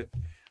mission with,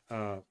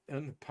 in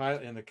the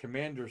pilot, in the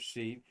commander's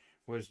seat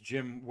was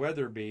Jim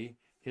Weatherby,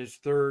 his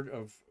third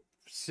of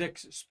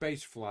 6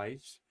 space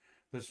flights.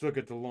 Let's look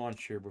at the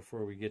launch here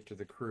before we get to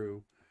the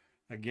crew.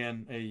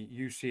 Again, a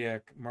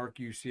Mark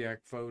Usiak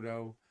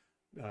photo.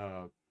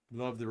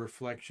 Love the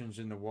reflections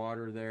in the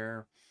water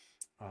there.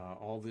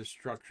 All this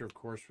structure, of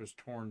course, was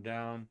torn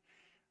down.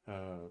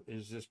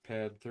 Is this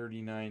pad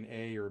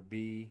 39A or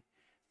B?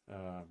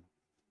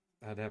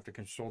 I'd have to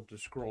consult the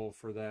scroll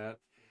for that.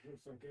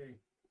 Looks like A.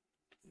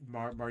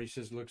 Marty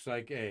says looks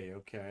like A.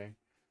 Okay,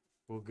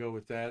 we'll go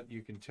with that.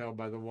 You can tell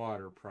by the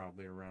water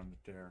probably around it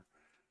there.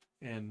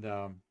 And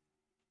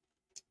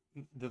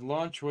the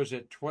launch was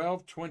at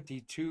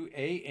 12:22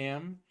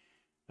 a.m.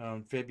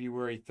 on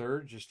February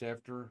 3rd, just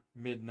after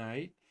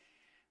midnight,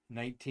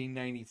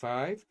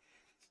 1995.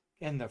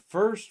 And the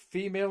first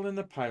female in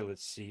the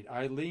pilot's seat,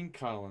 Eileen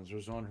Collins,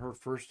 was on her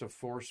first of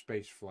 4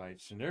 space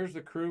flights. And there's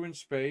the crew in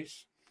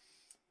space.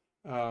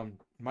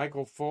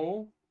 Michael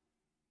Foale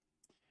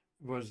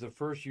was the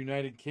first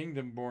United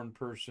Kingdom-born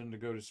person to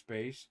go to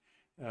space.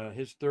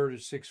 His third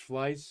of 6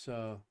 flights.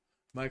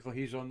 Michael,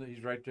 he's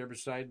right there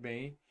beside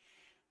me.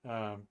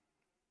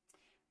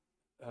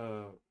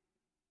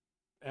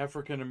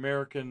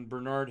 African-American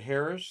Bernard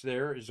Harris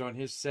there is on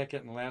his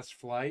second and last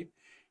flight.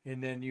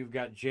 And then you've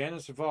got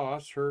Janice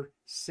Voss, her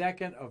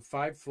second of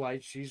 5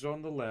 flights. She's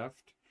on the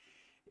left.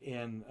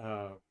 And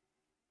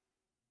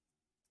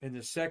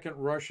the second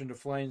Russian to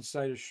fly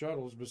inside of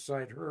shuttles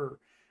beside her,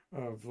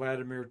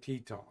 Vladimir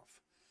Titov.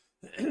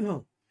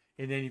 And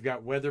then you've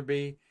got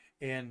Weatherby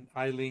and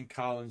Eileen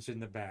Collins in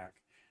the back.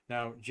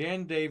 Now,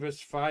 Jan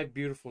Davis, 5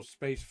 beautiful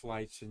space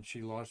flights, and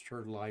she lost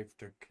her life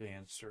to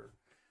cancer.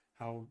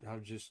 How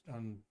just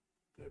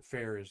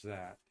unfair is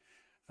that?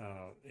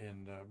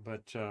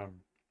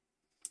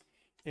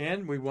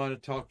 And we want to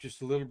talk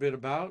just a little bit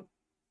about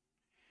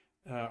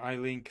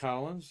Eileen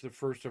Collins, the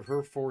first of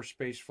her 4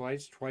 space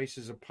flights, twice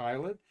as a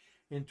pilot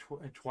and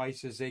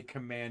twice as a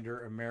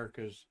commander,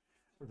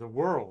 the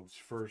world's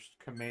first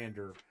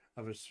commander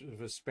of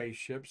a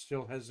spaceship.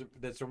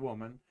 That's a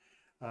woman.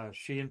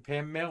 She and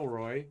Pam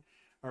Melroy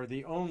are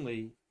the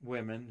only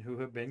women who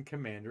have been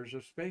commanders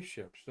of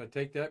spaceships. I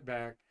take that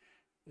back.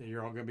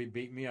 You're all going to be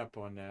beating me up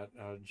on that.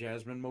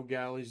 Jasmine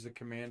Mogali's the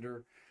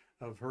commander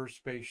of her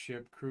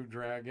spaceship, Crew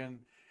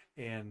Dragon.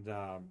 And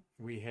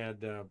we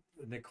had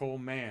Nicole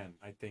Mann,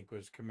 I think,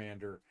 was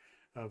commander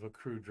of a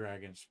Crew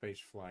Dragon space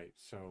flight.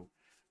 So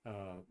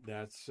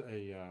that's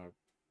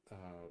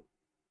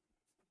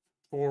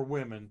 4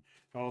 women,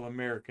 all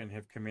American,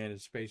 have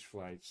commanded space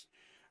flights.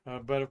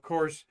 But of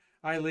course,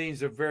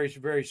 Eileen's a very,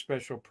 very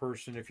special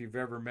person if you've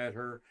ever met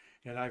her.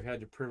 And I've had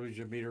the privilege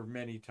of meet her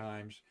many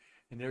times.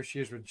 And there she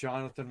is with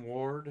Jonathan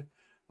Ward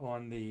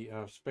on the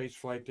space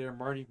flight there.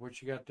 Marty,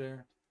 what you got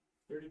there?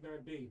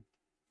 39B.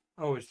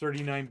 Oh, it's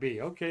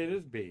 39B. Okay, it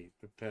is B,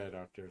 the pad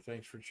out there.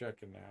 Thanks for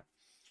checking that.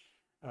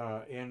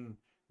 And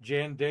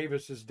Jan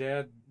Davis's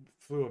dad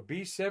flew a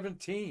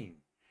B-17,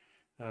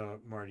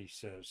 Marty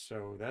says.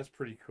 So that's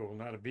pretty cool.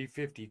 Not a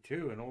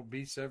B-52, an old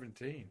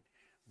B-17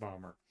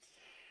 bomber.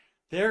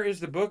 There is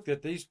the book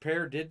that these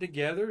pair did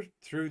together,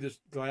 Through the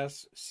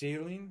Glass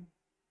Ceiling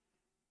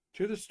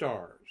to the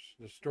Stars.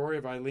 The story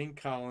of Eileen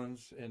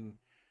Collins. And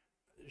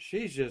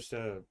she's just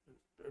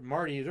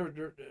Marty,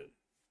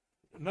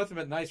 nothing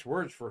but nice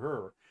words for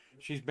her.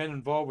 She's been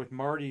involved with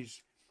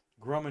Marty's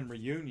Grumman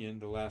reunion,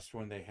 the last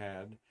one they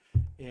had.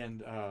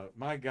 And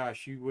my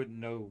gosh, you wouldn't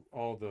know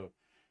all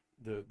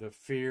the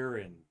fear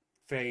and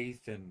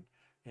faith and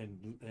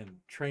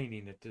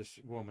training that this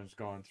woman's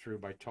gone through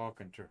by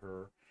talking to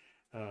her.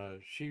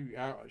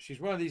 She's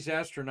one of these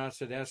astronauts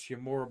that asks you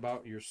more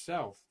about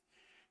yourself.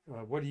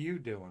 What are you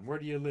doing? Where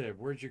do you live?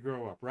 Where'd you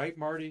grow up? Right,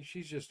 Marty?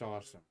 She's just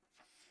awesome.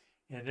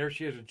 And there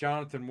she is with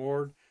Jonathan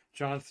Ward.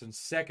 Jonathan's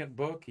second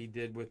book he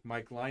did with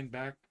Mike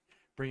Lineback,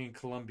 Bringing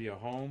Columbia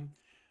Home.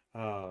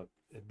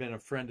 Had been a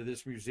friend of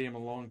this museum a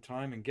long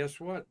time. And guess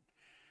what?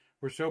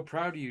 We're so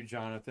proud of you,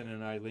 Jonathan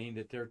and Eileen,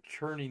 that they're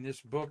turning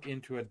this book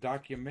into a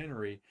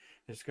documentary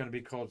that's going to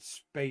be called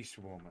Space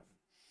Woman.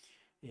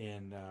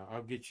 And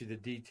I'll get you the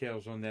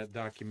details on that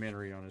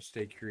documentary on a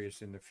Stay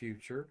Curious in the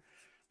future.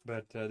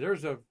 But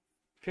there's a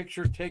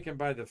picture taken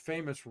by the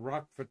famous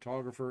rock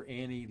photographer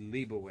Annie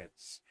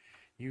Leibovitz.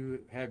 You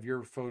have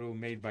your photo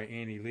made by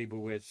Annie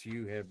Leibovitz.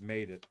 You have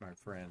made it, my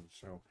friend.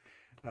 So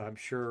I'm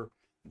sure,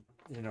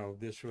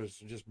 this was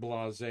just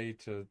blasé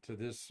to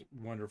this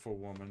wonderful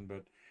woman.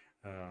 But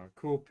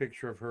cool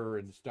picture of her.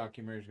 And this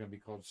documentary is going to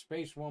be called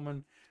Space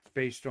Woman,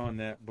 based on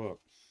that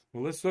book.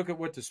 Well, let's look at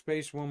what the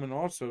Space Woman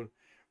also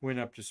went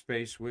up to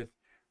space with.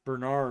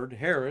 Bernard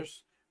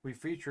Harris. We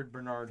featured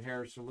Bernard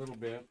Harris a little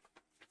bit.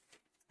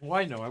 Well,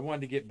 I know. I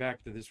wanted to get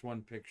back to this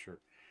one picture.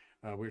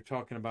 We were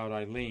talking about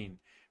Eileen.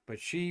 But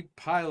she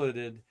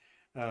piloted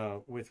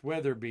with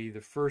Weatherby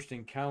the first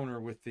encounter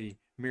with the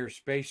Mir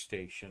space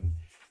station.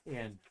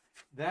 And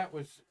that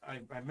was,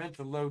 I meant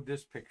to load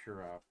this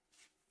picture up.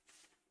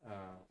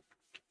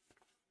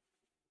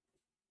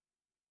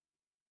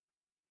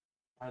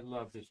 I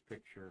love this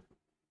picture.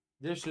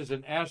 This is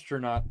an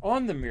astronaut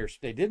on the Mir.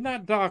 They did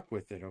not dock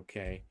with it,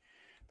 okay?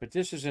 But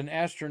this is an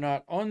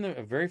astronaut on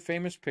a very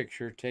famous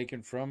picture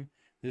taken from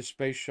this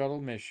space shuttle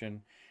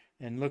mission.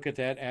 And look at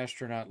that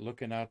astronaut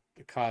looking out,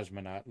 the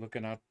cosmonaut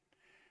looking out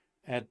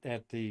at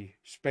the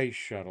space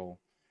shuttle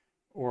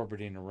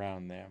orbiting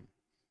around them.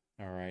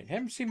 All right.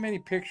 Haven't seen many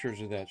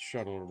pictures of that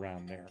shuttle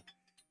around there.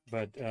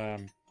 But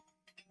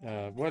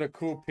what a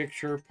cool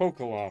picture.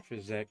 Pokolov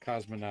is that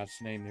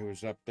cosmonaut's name who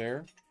was up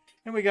there.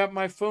 And we got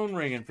my phone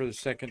ringing for the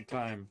second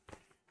time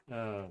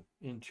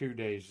in 2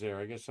 days there.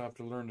 I guess I'll have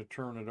to learn to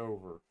turn it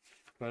over.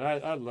 But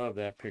I love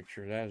that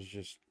picture. That is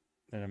just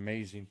an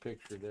amazing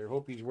picture there.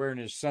 Hope he's wearing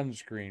his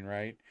sunscreen,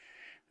 right?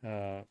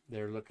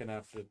 They're looking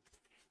at the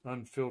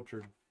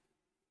unfiltered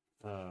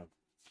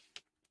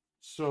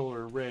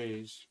solar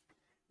rays.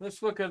 Let's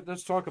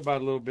talk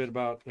about a little bit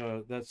about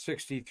that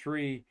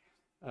 63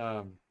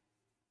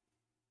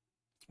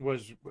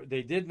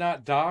 they did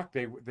not dock.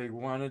 They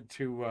wanted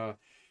to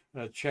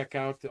check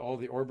out all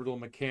the orbital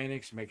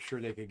mechanics, make sure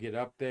they could get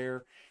up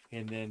there,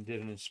 and then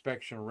did an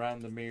inspection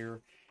around the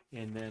Mir.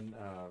 And then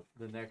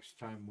the next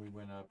time we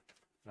went up,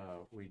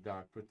 we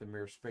docked with the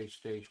Mir space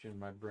station.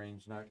 My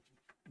brain's not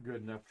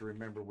good enough to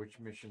remember which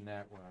mission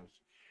that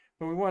was.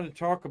 But we wanted to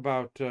talk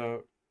about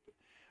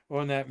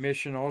on that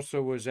mission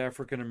also was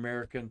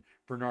African-American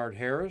Bernard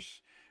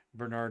Harris.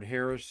 Bernard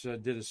Harris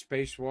did a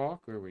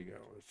spacewalk. There we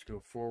go. Let's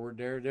go forward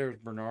there. There's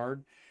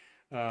Bernard.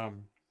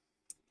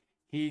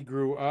 He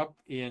grew up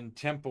in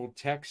Temple,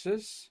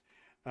 Texas,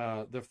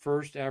 the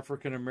first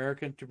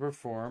African-American to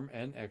perform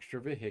an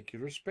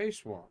extravehicular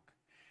spacewalk.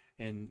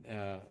 And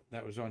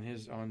that was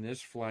on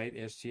this flight,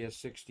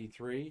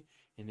 STS-63,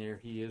 and there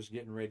he is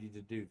getting ready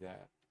to do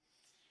that.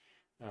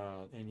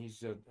 And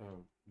he's a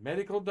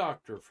medical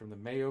doctor from the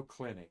Mayo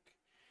Clinic.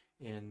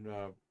 And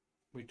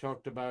we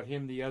talked about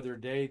him the other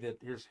day,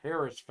 that his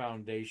Harris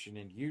Foundation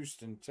in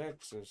Houston,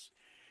 Texas,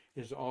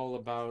 is all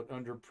about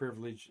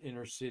underprivileged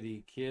inner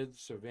city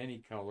kids of any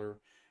color,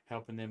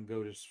 helping them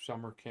go to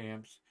summer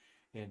camps.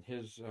 And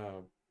his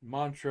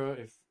mantra,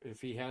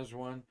 if he has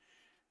one,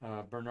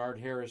 Bernard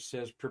Harris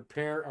says,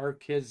 "Prepare our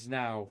kids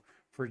now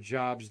for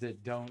jobs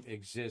that don't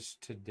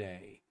exist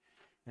today."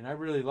 And I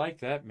really like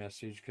that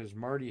message, because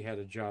Marty had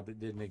a job that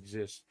didn't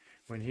exist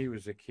when he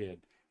was a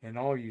kid. And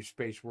all you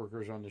space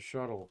workers on the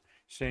shuttle,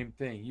 same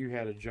thing. You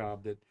had a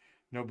job that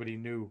nobody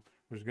knew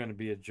was going to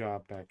be a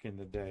job back in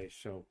the day.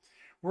 So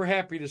we're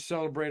happy to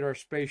celebrate our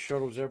space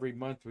shuttles every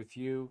month with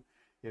you.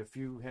 If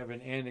you have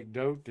an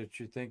anecdote that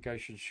you think I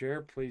should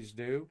share, please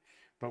do.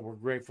 But we're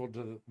grateful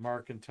to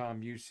Mark and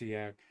Tom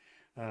Usiak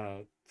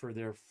for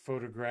their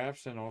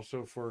photographs, and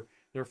also for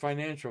their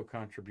financial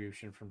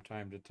contribution from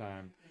time to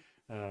time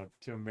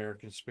to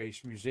American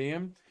Space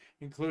Museum,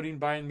 including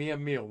buying me a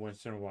meal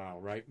once in a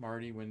while, right,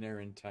 Marty, when they're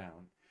in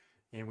town.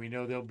 And we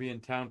know they'll be in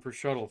town for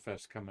Shuttle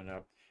Fest coming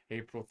up,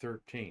 April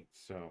 13th.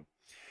 So,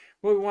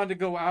 well, we wanted to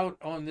go out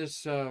on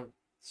this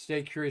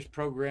Stay Curious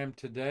program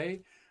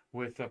today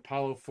with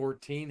Apollo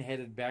 14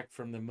 headed back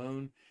from the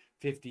moon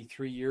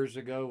 53 years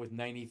ago with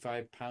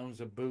 95 pounds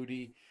of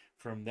booty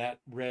from that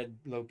red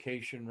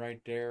location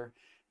right there.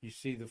 You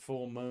see the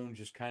full moon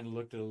just kind of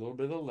looked at a little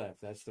bit of the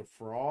left. That's the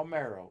Fra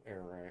Mauro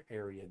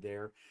area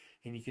there.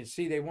 And you can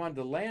see they wanted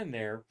to land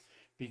there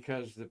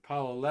because the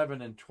Apollo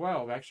 11 and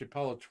 12, actually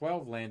Apollo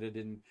 12 landed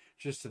in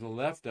just to the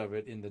left of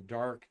it in the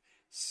dark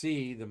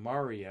sea, the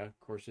Maria. Of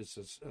course, it's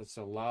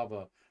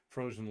a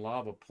frozen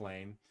lava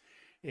plain.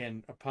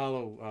 And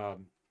Apollo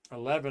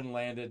 11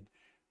 landed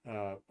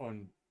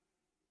on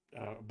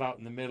about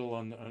in the middle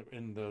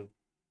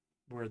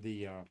where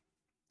the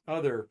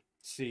other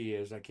sea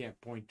is. I can't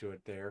point to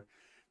it there.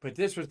 But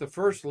this was the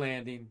first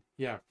landing.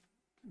 Yeah,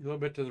 a little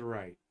bit to the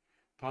right.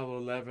 Apollo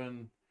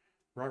 11,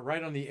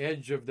 right on the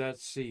edge of that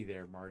sea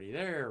there, Marty.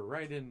 There,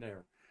 right in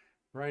there.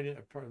 Right in,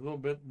 a little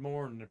bit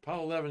more. And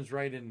Apollo 11's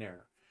right in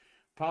there.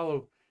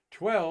 Apollo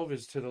 12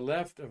 is to the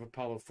left of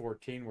Apollo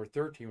 14, where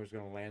 13 was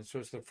going to land. So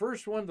it's the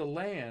first one to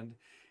land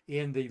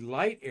in the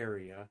light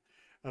area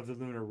of the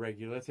lunar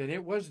regolith, and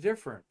it was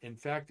different. In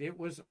fact, it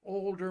was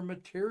older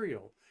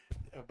material,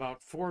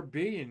 about 4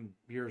 billion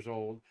years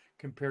old,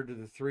 compared to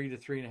the 3 to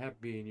 3.5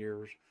 billion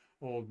years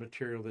old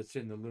material that's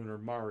in the lunar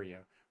Maria,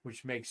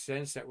 which makes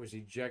sense. That was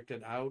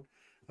ejected out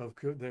of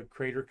the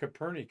crater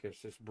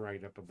Copernicus that's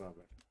bright up above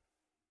it.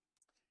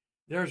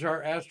 There's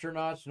our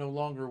astronauts no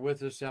longer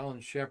with us. Alan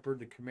Shepard,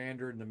 the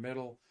commander, in the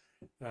middle.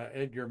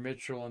 Edgar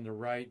Mitchell on the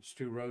right.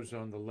 Stu Rosa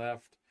on the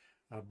left.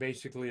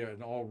 Basically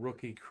an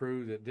all-rookie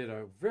crew that did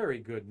a very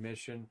good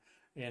mission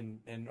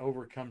and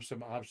overcome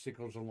some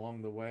obstacles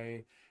along the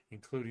way,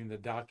 including the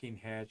docking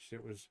hatch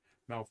that was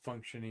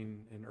malfunctioning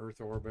in Earth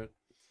orbit.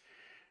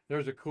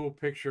 There's a cool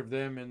picture of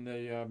them in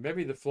the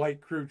maybe the flight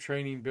crew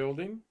training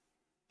building.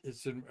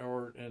 It's in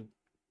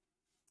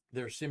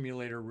their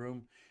simulator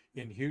room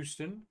in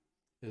Houston,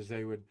 as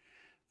they would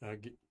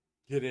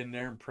get in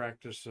there and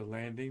practice the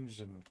landings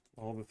and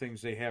all the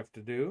things they have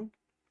to do.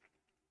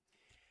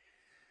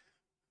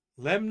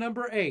 LEM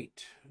number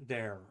 8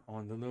 there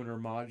on the lunar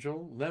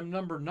module. LEM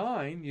number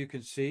 9 you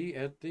can see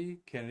at the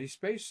Kennedy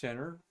Space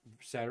Center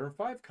Saturn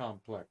V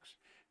complex,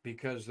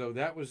 because though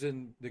that was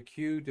in the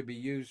queue to be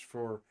used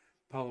for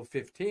Apollo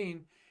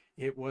 15,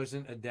 it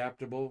wasn't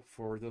adaptable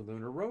for the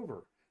lunar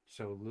rover.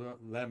 So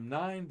LEM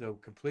 9, though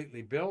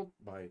completely built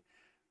by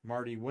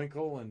Marty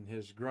Winkle and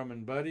his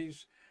Grumman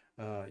buddies,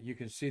 you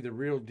can see the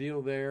real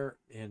deal there.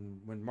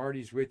 And when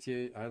Marty's with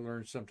you, I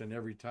learn something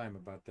every time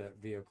about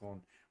that vehicle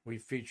and We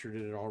featured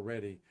it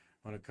already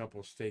on a couple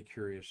of Stay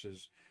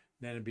Curiouses.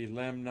 Then it'd be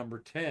LEM number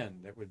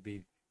 10 that would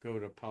be go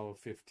to Apollo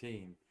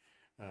 15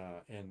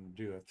 and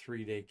do a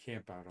 3-day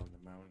camp out on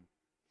the mountain.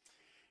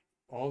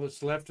 All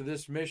that's left of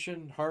this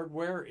mission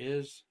hardware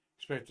is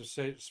expect to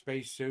say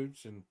space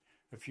suits and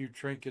a few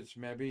trinkets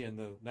maybe, and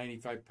the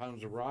 95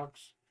 pounds of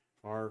rocks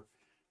are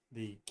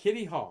the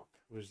Kitty Hawk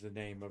was the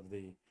name of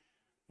the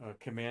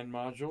command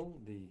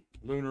module. The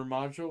lunar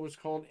module was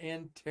called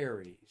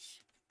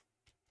Antares.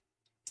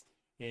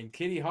 And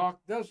Kitty Hawk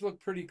does look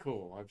pretty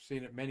cool. I've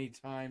seen it many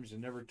times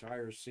and never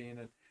tire of seeing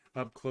it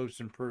up close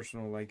and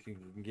personal like you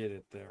can get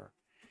it there.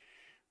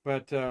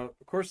 But, of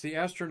course, the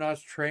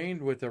astronauts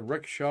trained with a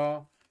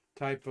rickshaw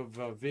type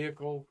of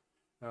vehicle,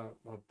 a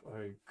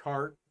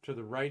cart to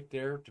the right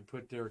there to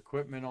put their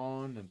equipment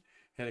on, and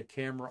had a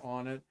camera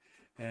on it.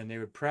 And they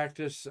would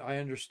practice, I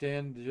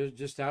understand,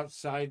 just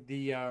outside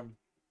the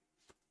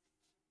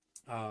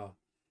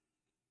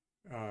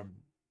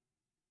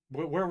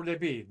where would they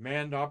be?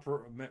 Manned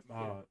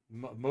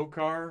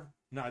MOCAR?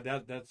 No,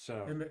 that's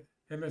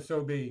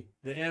MSOB.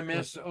 the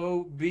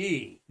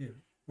MSOB. Yeah.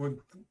 When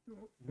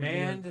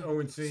Manned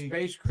O&C,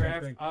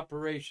 Spacecraft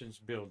Operations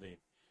Building,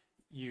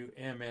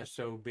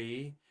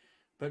 UMSOB.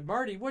 But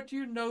Marty, what do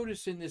you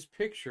notice in this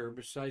picture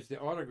besides the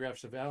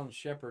autographs of Alan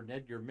Shepard and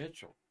Edgar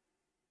Mitchell?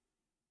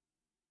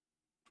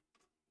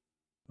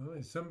 Well,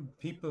 there's some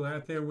people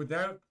out there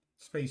without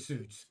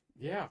spacesuits.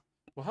 Yeah.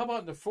 Well, how about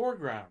in the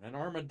foreground, an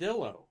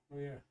armadillo Oh,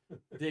 yeah.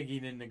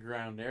 digging in the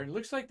ground there? It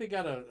looks like they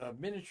got a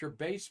miniature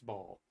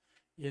baseball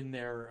in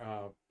their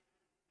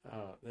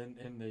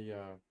in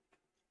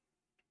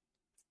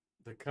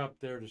the cup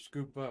there to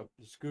scoop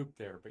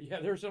there. But yeah,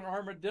 there's an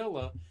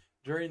armadillo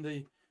during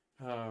the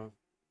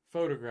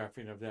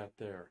photographing of that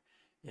there.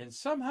 And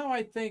somehow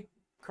I think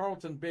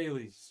Carlton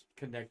Bailey's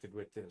connected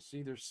with this.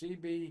 Either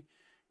CB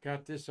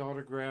got this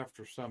autographed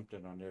or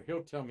something on there.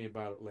 He'll tell me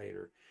about it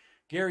later.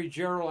 Gary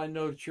Gerald, I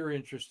know that you're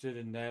interested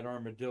in that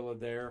armadillo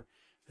there,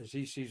 as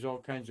he sees all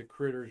kinds of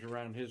critters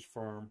around his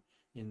farm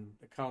in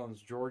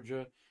Collins,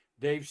 Georgia.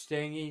 Dave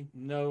Stange,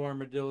 no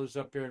armadillos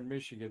up there in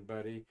Michigan,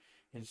 buddy.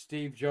 And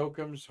Steve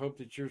Jokums, hope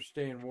that you're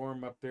staying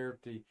warm up there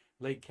at the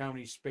Lake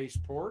County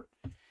Spaceport.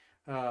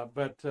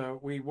 But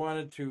we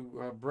wanted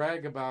to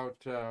brag about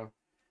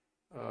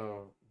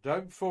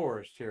Doug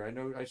Forrest here. I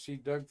know I see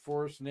Doug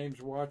Forrest's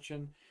name's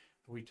watching.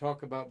 We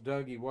talk about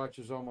Doug. He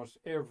watches almost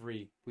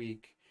every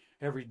week,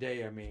 every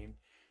day, I mean.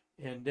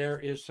 And there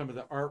is some of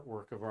the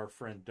artwork of our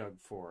friend Doug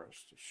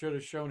Forrest. Should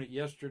have shown it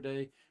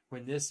yesterday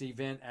when this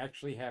event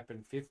actually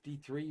happened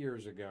 53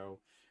 years ago.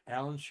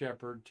 Alan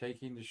Shepard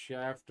taking the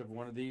shaft of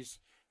one of these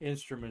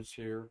instruments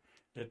here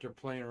that they're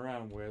playing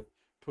around with,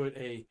 put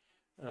a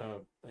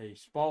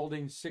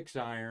Spalding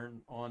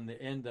 6-iron on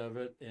the end of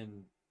it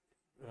and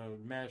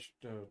mashed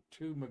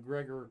 2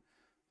 McGregor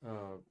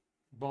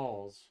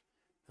balls,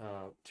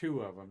 2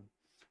 of them,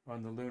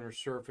 on the lunar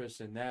surface,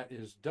 and that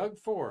is Doug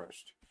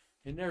Forrest.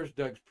 And there's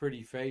Doug's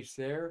pretty face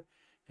there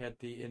at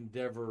the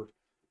Endeavour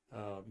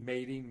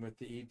mating with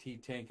the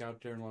ET tank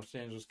out there in Los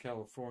Angeles,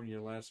 California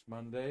last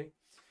Monday.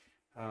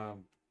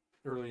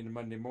 Early in the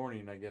Monday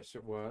morning, I guess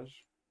it was.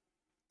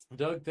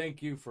 Doug,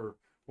 thank you for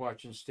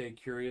watching Stay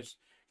Curious.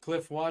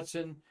 Cliff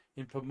Watson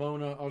in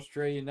Pomona,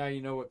 Australia. Now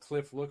you know what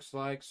Cliff looks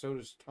like. So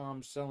does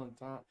Tom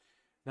Celentano.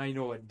 Now you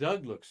know what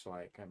Doug looks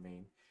like, I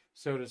mean.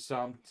 So does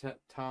Tom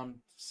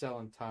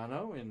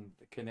Celentano in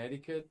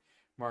Connecticut.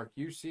 Mark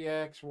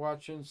Usiak's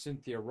watching.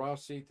 Cynthia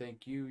Rossi,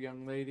 thank you,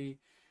 young lady.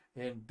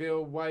 And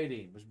Bill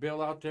Whiting. Was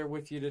Bill out there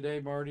with you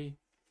today, Marty?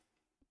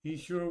 He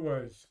sure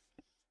was.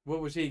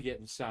 What was he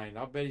getting signed?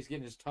 I'll bet he's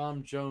getting his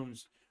Tom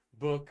Jones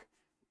book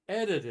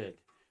edited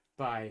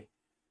by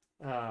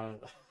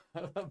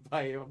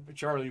by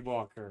Charlie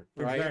Walker,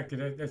 right? Exactly.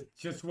 That's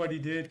just what he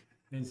did,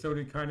 and so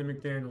did Connie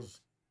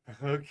McDaniels.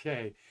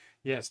 Okay.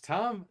 Yes,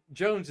 Tom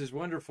Jones's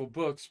wonderful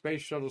book,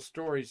 Space Shuttle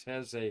Stories,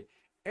 has a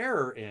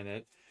error in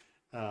it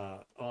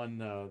on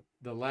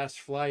the last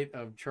flight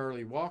of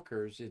Charlie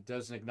Walker's. It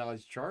doesn't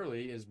acknowledge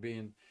Charlie as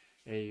being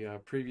a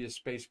previous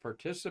space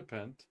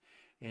participant.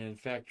 And in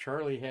fact,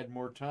 Charlie had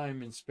more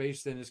time in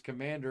space than his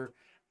commander,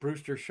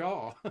 Brewster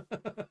Shaw.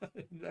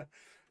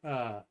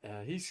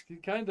 He's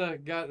kind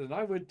of got, and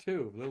I would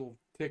too, a little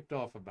ticked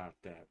off about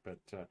that. But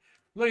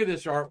look at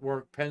this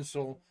artwork,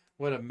 pencil.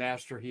 What a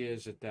master he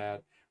is at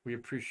that. We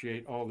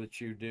appreciate all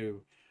that you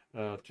do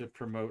to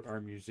promote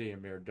our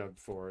museum there, Doug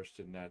Forrest,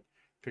 in that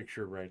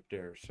picture right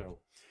there. So,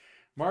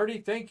 Marty,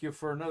 thank you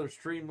for another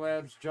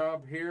Streamlabs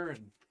job here.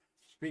 And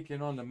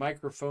speaking on the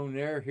microphone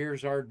there,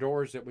 here's our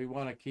doors that we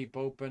want to keep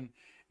open.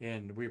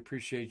 And we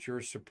appreciate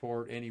your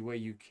support any way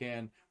you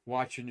can.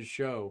 Watching the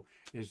show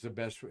is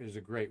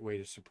a great way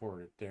to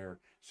support it there.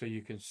 So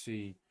you can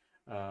see,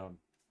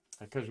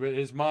 because it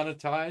is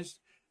monetized.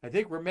 I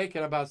think we're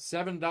making about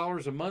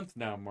 $7 a month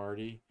now,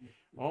 Marty.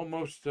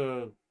 Almost,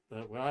 well,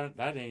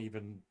 that ain't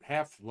even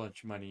half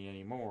lunch money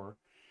anymore.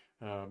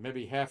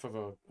 Maybe half of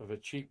a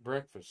cheap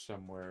breakfast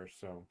somewhere.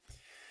 So,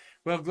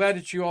 well, glad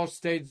that you all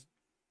stayed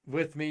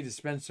with me to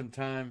spend some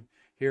time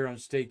here on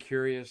Stay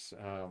Curious.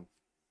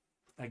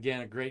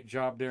 Again, a great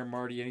job there,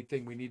 Marty.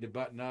 Anything we need to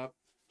button up?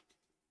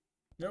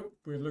 Nope,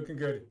 we're looking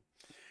good.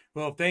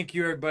 Well, thank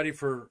you, everybody,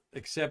 for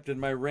accepting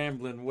my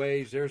rambling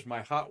ways. There's my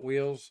Hot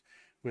Wheels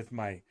with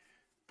my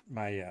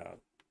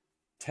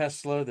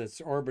Tesla that's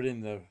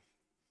orbiting the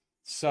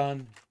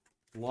sun,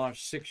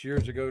 launched 6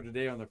 years ago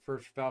today on the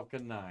first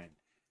Falcon 9.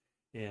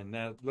 And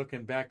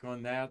looking back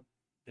on that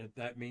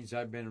means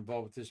I've been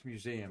involved with this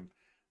museum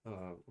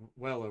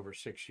well over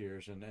 6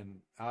 years,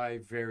 and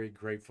I'm very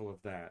grateful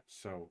of that.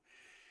 So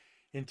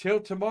until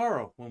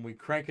tomorrow, when we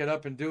crank it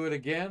up and do it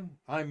again,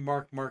 I'm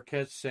Mark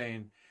Marquette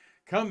saying,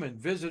 come and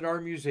visit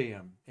our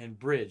museum and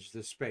bridge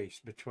the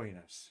space between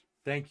us.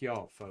 Thank you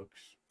all,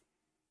 folks.